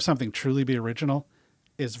the idea of something truly be original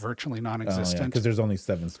is virtually non-existent. Because there's only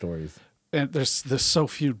 7 stories. And there's so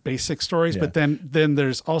few basic stories, Yeah. but then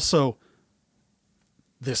there's also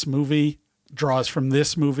this movie draws from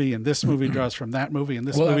this movie, and this movie draws from that movie, and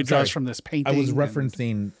this movie draws from this painting. I was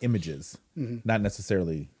referencing images, not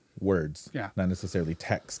necessarily words, not necessarily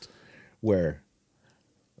text, where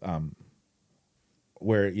the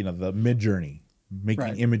Midjourney,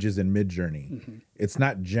 making images in Midjourney, it's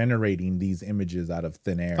not generating these images out of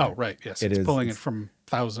thin air. Oh, right, yes. It's pulling it from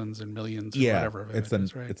thousands and millions or whatever.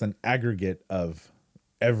 It's an aggregate of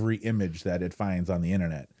every image that it finds on the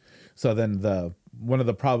internet. So then one of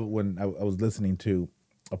the problems, when I was listening to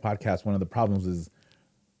a podcast, one of the problems is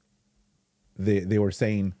they were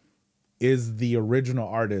saying, should the original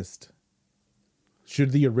artist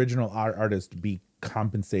be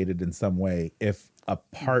compensated in some way if a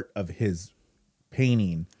part of his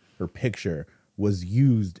painting or picture was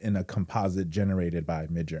used in a composite generated by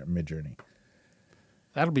Midjourney?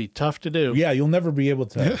 That'll be tough to do. Yeah, you'll never be able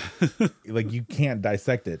to, you can't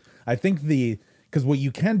dissect it. I think because what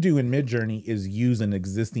you can do in Midjourney is use an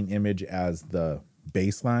existing image as the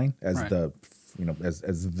baseline, as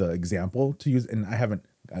as the example to use. And I haven't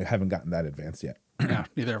gotten that advanced yet. No,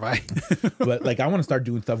 neither have I. But I want to start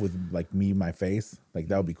doing stuff with me, my face. That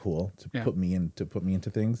would be cool to put me into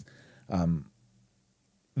things.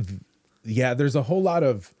 There's a whole lot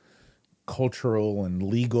of cultural and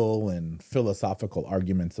legal and philosophical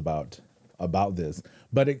arguments about this,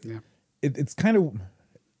 but it's kind of,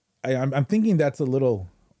 I'm thinking that's a little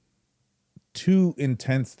too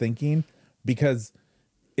intense thinking, because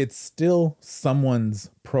it's still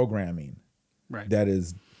someone's programming that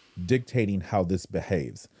is dictating how this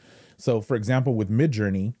behaves. So for example, with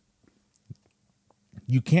Midjourney,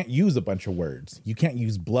 you can't use a bunch of words. You can't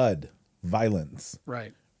use blood, violence.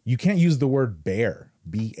 Right. You can't use the word bear,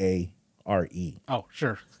 BARE. Oh,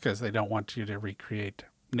 sure, because they don't want you to recreate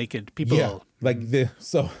naked people. Yeah,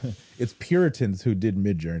 so it's Puritans who did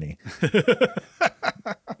Midjourney.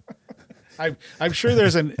 I'm sure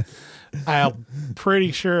there's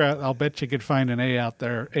pretty sure I'll bet you could find an AI out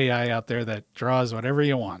there that draws whatever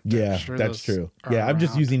you want. Yeah, sure, that's true. Yeah, I'm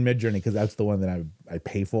just using Midjourney because that's the one that I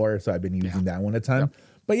pay for, so I've been using that one a ton. Yep.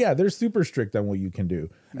 But yeah, they're super strict on what you can do.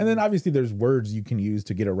 And then obviously there's words you can use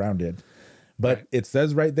to get around it. But it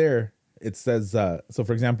says right there, it says, so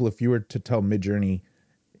for example, if you were to tell Midjourney,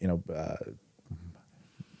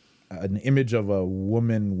 an image of a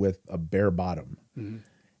woman with a bare bottom,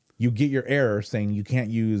 you get your error saying you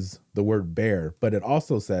can't use the word bare, but it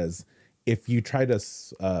also says if you try to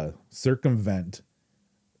circumvent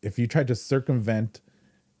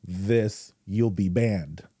this, you'll be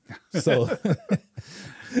banned. So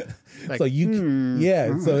Like, So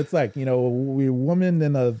yeah. So it's like, we're woman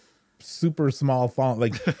in a super small font.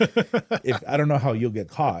 Like, if I don't know how you'll get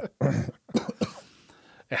caught.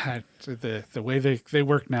 The way they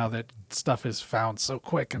work now, that stuff is found so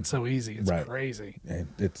quick and so easy. It's Right. crazy.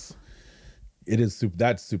 That's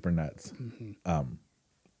super nuts.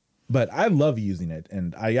 But I love using it,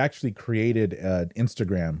 and I actually created an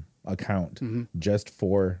Instagram account just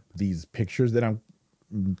for these pictures that I'm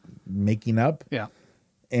making up. Yeah.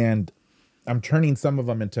 And I'm turning some of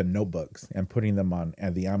them into notebooks and putting them on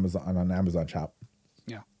Amazon shop.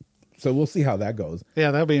 Yeah. So we'll see how that goes.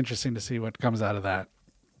 Yeah, that'll be interesting to see what comes out of that.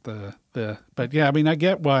 But yeah, I mean, I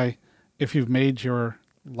get why, if you've made your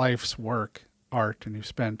life's work art and you've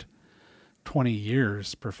spent 20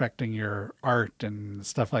 years perfecting your art and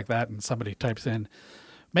stuff like that, and somebody types in,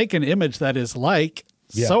 make an image that is like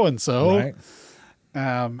so and so,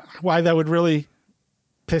 why that would really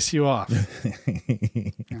piss you off.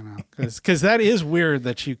 Because that is weird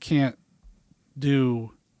that you can't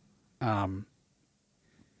do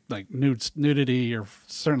like nudity or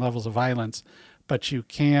certain levels of violence, but you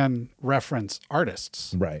can reference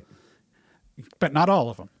artists, Right. but not all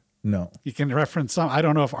of them. No. You can reference some. I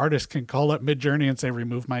don't know if artists can call up Midjourney and say,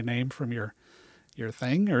 remove my name from your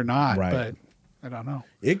thing or not, Right. but I don't know.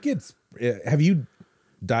 Have you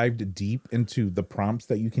dived deep into the prompts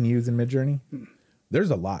that you can use in Midjourney?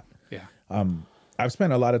 There's a lot. Yeah. I've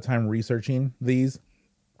spent a lot of time researching these,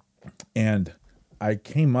 and I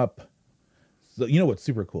came up. So what's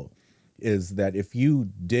super cool is that if you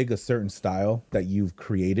dig a certain style that you've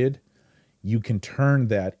created, you can turn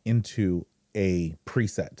that into a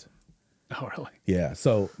preset. Oh, really? Yeah.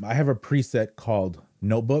 So I have a preset called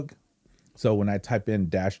Notebook. So when I type in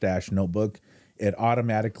 -- notebook, it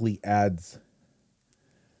automatically adds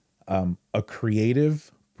a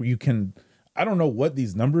creative. I don't know what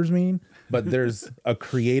these numbers mean, but there's a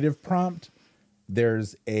creative prompt.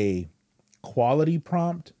 There's a quality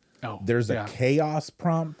prompt. Oh, there's a chaos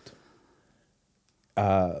prompt.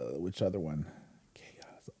 Which other one?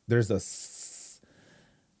 Chaos. There's a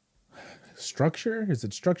structure. Is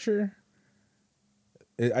it structure?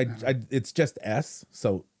 It's just S.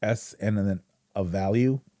 So S and then a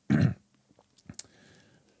value.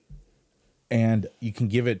 And you can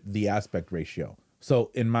give it the aspect ratio.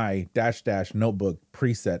 So in my -- notebook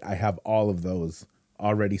preset, I have all of those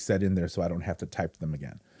already set in there, so I don't have to type them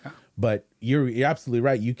again. But you're absolutely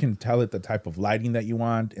right. You can tell it the type of lighting that you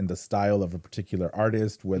want and the style of a particular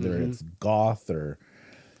artist, whether it's goth or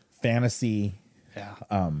fantasy. Yeah.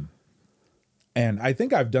 And I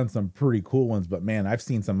think I've done some pretty cool ones, but man, I've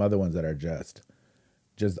seen some other ones that are just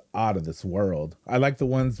out of this world. I like the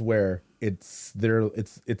ones where it's in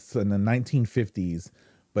the 1950s,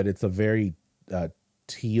 but it's a very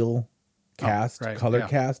teal cast, color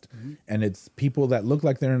cast, and it's people that look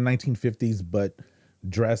like they're in the 1950s, but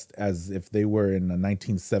dressed as if they were in a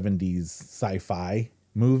 1970s sci-fi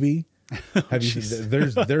movie. Have you seen,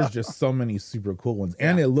 there's just so many super cool ones,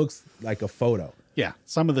 and it looks like a photo. Yeah,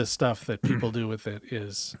 some of the stuff that people do with it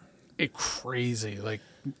is crazy. Like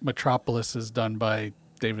Metropolis is done by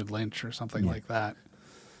David Lynch or something like that.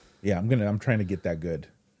 Yeah, I'm trying to get that good.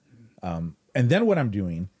 And then what I'm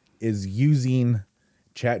doing is using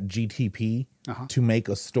ChatGTP to make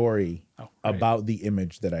a story about the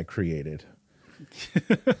image that I created.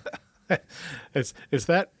 Is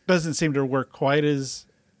that doesn't seem to work quite as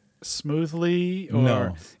smoothly, or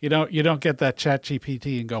No. you don't get that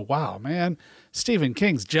ChatGPT and go, wow, man, Stephen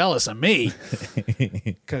King's jealous of me,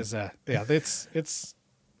 because it's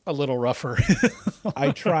a little rougher.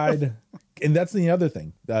 I tried, and that's the other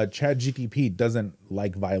thing. ChatGTP doesn't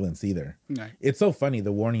like violence either. Right. It's so funny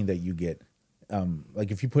the warning that you get.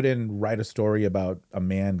 Like if you put in write a story about a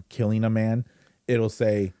man killing a man, it'll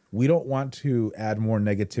say, we don't want to add more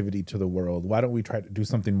negativity to the world. Why don't we try to do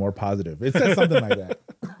something more positive? It says something like that.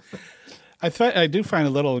 I do find it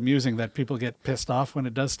a little amusing that people get pissed off when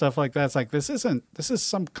it does stuff like that. It's like, this is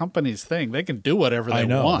some company's thing. They can do whatever they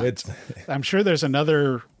want. I'm sure there's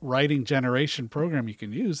another writing generation program you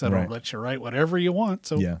can use that'll let you write whatever you want.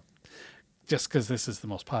 So yeah, just because this is the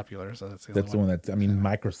most popular. So that's the one that,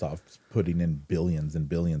 Microsoft's putting in billions and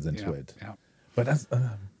billions into it. Yeah. But that's,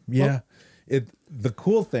 the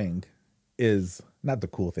cool thing is not the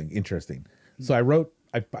cool thing, interesting. So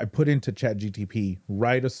I put into ChatGTP,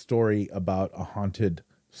 write a story about a haunted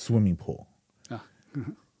swimming pool.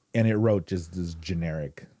 And it wrote just this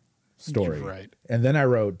generic story. Right. And then I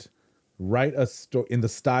wrote, write a story in the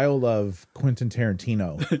style of Quentin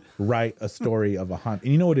Tarantino, write a story of a haunt.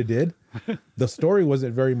 And you know what it did? The story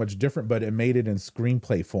wasn't very much different, but it made it in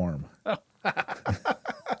screenplay form.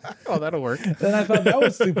 Oh, that'll work. And I thought that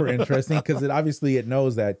was super interesting because it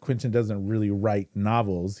knows that Quentin doesn't really write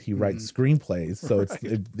novels; he writes screenplays. So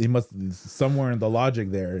it must somewhere in the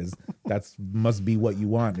logic there is must be what you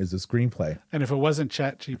want is a screenplay. And if it wasn't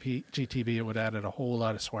GTB, it would add a whole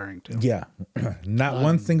lot of swearing to it. Yeah, not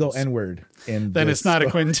one single N word. Then it's not a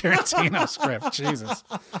Quentin Tarantino script. Jesus.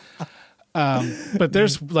 But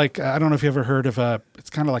there's like, I don't know if you ever heard of it's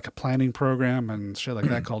kind of like a planning program and shit like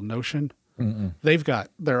that called Notion. Mm-mm. They've got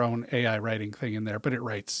their own AI writing thing in there, but it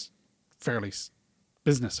writes fairly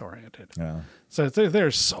business oriented. Yeah. So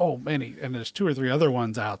there's so many, and there's 2 or 3 other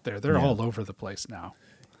ones out there. They're all over the place now.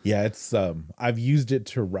 Yeah, it's I've used it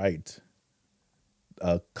to write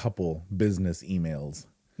a couple business emails.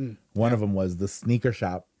 One of them was the sneaker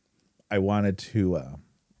shop. I wanted to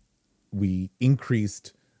we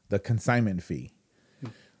increased the consignment fee.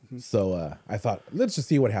 So I thought, let's just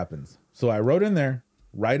see what happens. So I wrote in there,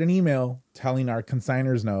 write an email telling our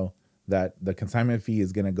consigners know that the consignment fee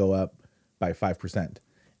is going to go up by 5%.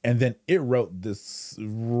 And then it wrote this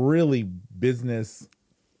really business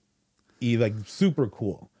like super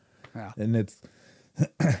cool. Yeah. And it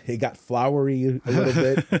got flowery a little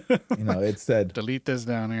bit. It said, delete this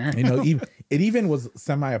down here. It even was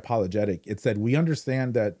semi-apologetic. It said, we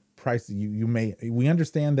understand that we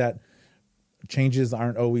understand that changes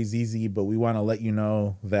aren't always easy, but we want to let you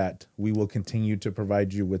know that we will continue to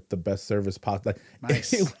provide you with the best service possible.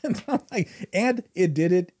 Nice. And it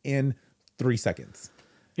did it in 3 seconds.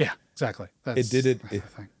 Yeah, exactly. It did it.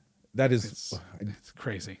 That is it's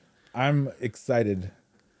crazy. I'm excited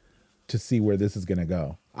to see where this is going to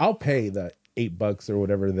go. I'll pay the $8 or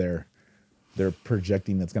whatever they're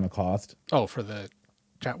projecting that's going to cost. Oh, for the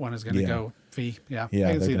chat one is going to go fee. Yeah. Yeah,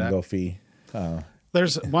 I can they're see going to that. go fee.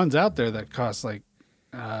 There's ones out there that cost like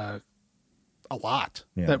a lot.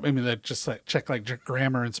 Yeah. That just like check like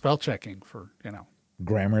grammar and spell checking for,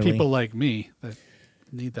 Grammarly. people like me that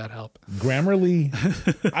need that help. Grammarly.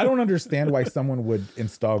 I don't understand why someone would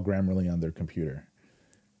install Grammarly on their computer.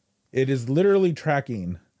 It is literally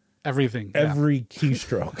tracking everything, every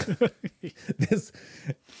keystroke.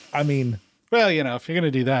 Well, if you're going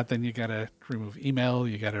to do that, then you got to remove email.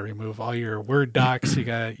 You got to remove all your Word docs. You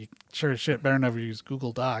sure as shit better never use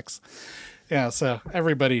Google Docs. Yeah. So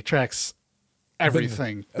everybody tracks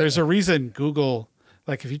everything. There's a reason Google,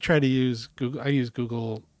 like if you try to use Google, I use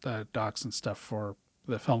Google Docs and stuff for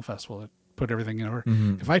the film festival to put everything in order.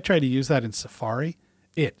 Mm-hmm. If I try to use that in Safari,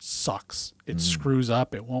 it sucks. It screws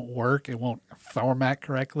up. It won't work. It won't format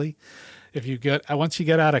correctly. Once you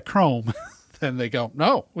get out of Chrome, then they go,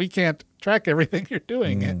 no, we can't track everything you're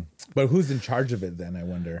doing. But who's in charge of it then, I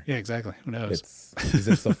wonder? Yeah, exactly. Who knows? Is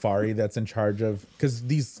it Safari that's in charge of? Because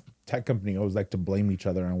these tech companies always like to blame each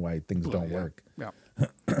other on why things don't work. Yeah.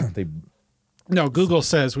 No, Google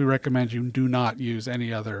says we recommend you do not use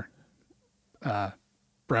any other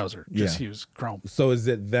browser. Just use Chrome. So is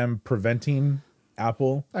it them preventing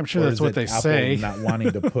Apple? I'm sure that's what they Apple say. Not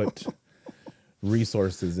wanting to put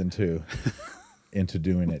resources into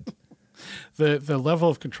doing it. The level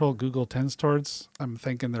of control Google tends towards, I'm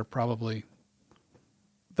thinking they're probably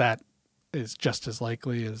that is just as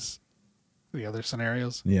likely as the other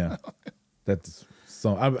scenarios. Yeah, that's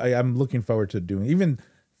so. I'm looking forward to doing even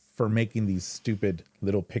for making these stupid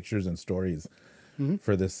little pictures and stories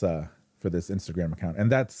for this Instagram account,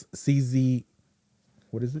 and that's CZ.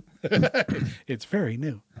 What is it? It's very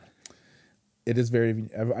new. It is very.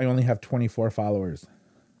 I only have 24 followers.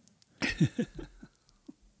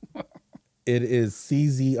 It is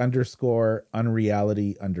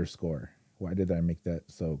CZ_unreality_. Why did I make that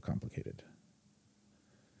so complicated?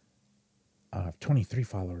 I have 23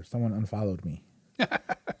 followers. Someone unfollowed me.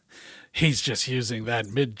 He's just using that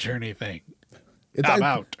mid-journey thing. I'm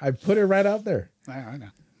out. I put it right out there. I know.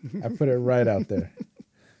 I put it right out there.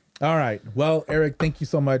 All right. Well, Eric, thank you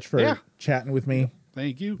so much for chatting with me.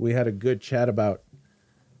 Thank you. We had a good chat about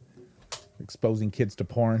exposing kids to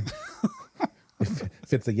porn.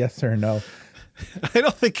 if it's a yes or a no. I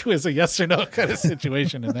don't think it was a yes or no kind of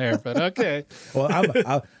situation in there, but okay. Well,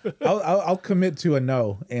 I'll commit to a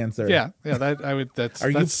no answer. Yeah.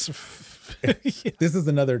 This is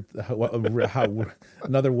another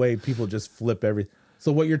way people just flip everything.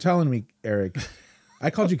 So what you're telling me, Eric, I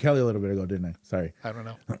called you Kelly a little bit ago, didn't I? Sorry. I don't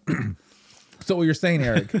know. So what you're saying,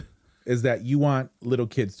 Eric, is that you want little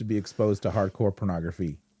kids to be exposed to hardcore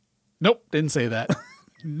pornography. Nope, didn't say that.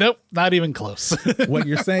 Nope, not even close. What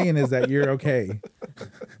you're saying is that you're okay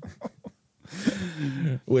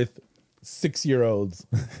with 6-year-olds.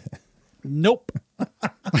 Nope.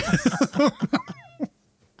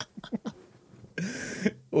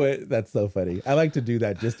 Wait, that's so funny. I like to do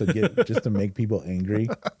that just to make people angry.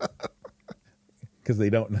 because they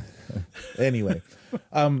don't. Anyway,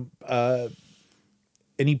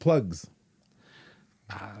 any plugs?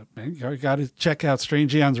 Man, you got to check out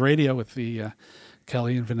Strange Eons Radio with the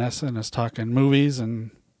Kelly and Vanessa and us talking movies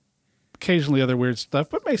and occasionally other weird stuff.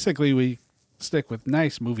 But basically, we stick with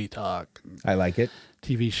nice movie talk. I like it.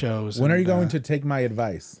 TV shows. When are you going to take my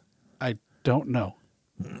advice? I don't know.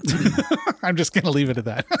 I'm just going to leave it at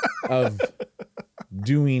that. Of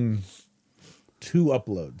doing 2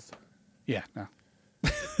 uploads. Yeah, no.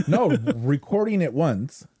 No, recording it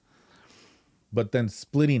once, but then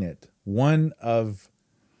splitting it. One of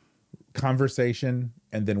conversation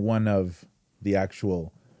and then one of the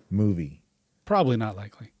actual movie. Probably not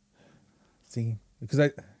likely. See,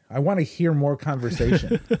 because I want to hear more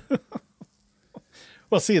conversation.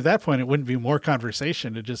 Well, see, at that point, it wouldn't be more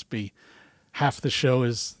conversation. It'd just be half the show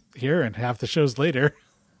is here and half the show's later.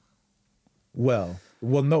 Well,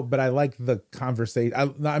 no, but I like the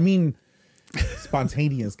conversation. I mean,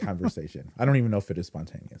 spontaneous conversation. I don't even know if it is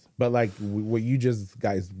spontaneous, but like what you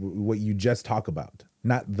just talk about,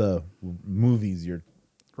 not the movies you're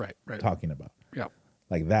right talking about. Yeah.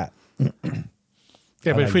 Like that.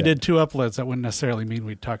 Yeah, but if we did 2 uploads, that wouldn't necessarily mean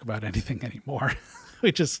we'd talk about anything anymore.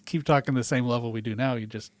 We just keep talking the same level we do now. You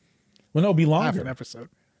just it'll be longer. Half an episode.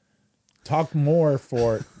 Talk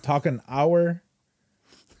an hour.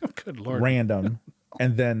 Good Lord. Random,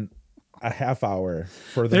 and then a half hour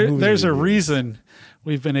for the movie. There's a reason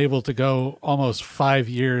we've been able to go almost 5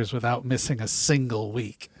 years without missing a single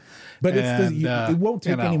week. But it won't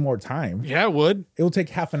take any more time. Yeah, it would. It will take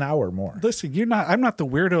half an hour more. Listen, I'm not the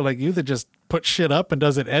weirdo like you that just puts shit up and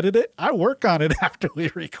doesn't edit it. I work on it after we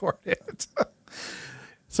record it.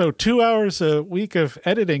 So 2 hours a week of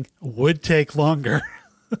editing would take longer.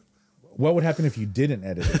 What would happen if you didn't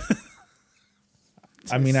edit it?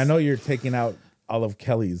 I mean, I know you're taking out all of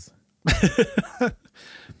Kelly's.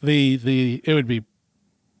 It would be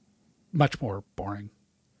much more boring.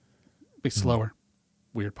 Be slower.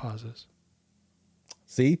 Weird pauses.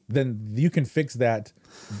 See, then you can fix that.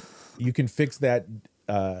 You can fix that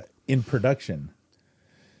in production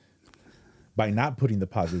by not putting the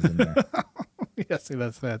pauses in there. Yeah, see,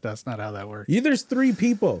 that's not how that works. There's 3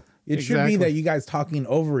 people. It should be that you guys talking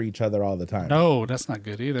over each other all the time. No, that's not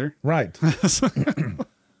good either. Right.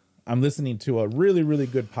 I'm listening to a really, really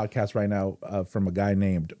good podcast right now from a guy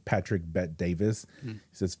named Patrick Bet Davis.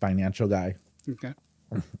 He's this financial guy. Okay.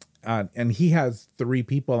 And he has 3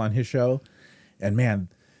 people on his show. And man,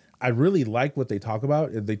 I really like what they talk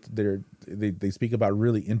about. They speak about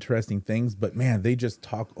really interesting things, but man, they just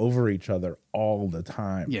talk over each other all the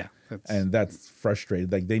time. Yeah. That's frustrating.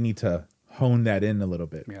 Like they need to hone that in a little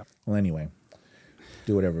bit. Yeah. Well, anyway,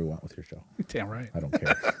 do whatever you want with your show. Damn right. I don't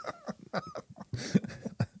care.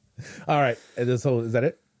 All right. So is that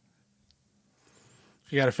it?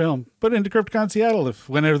 If you got a film, put it into Crypticon Seattle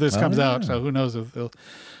whenever this comes out. So who knows if they'll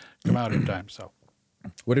come out in time. So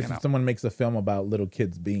what if someone makes a film about little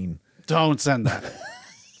kids being... Don't send that.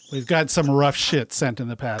 We've got some rough shit sent in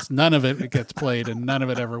the past. None of it gets played and none of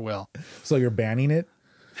it ever will. So you're banning it?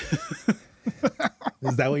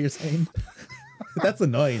 Is that what you're saying? That's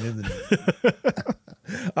annoying, isn't it?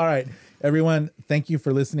 All right, everyone. Thank you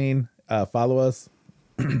for listening. Follow us,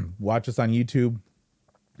 watch us on YouTube,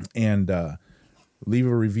 and leave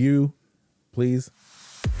a review, please.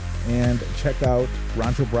 And check out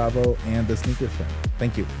Rancho Bravo and the Sneaker Show.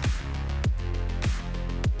 Thank you.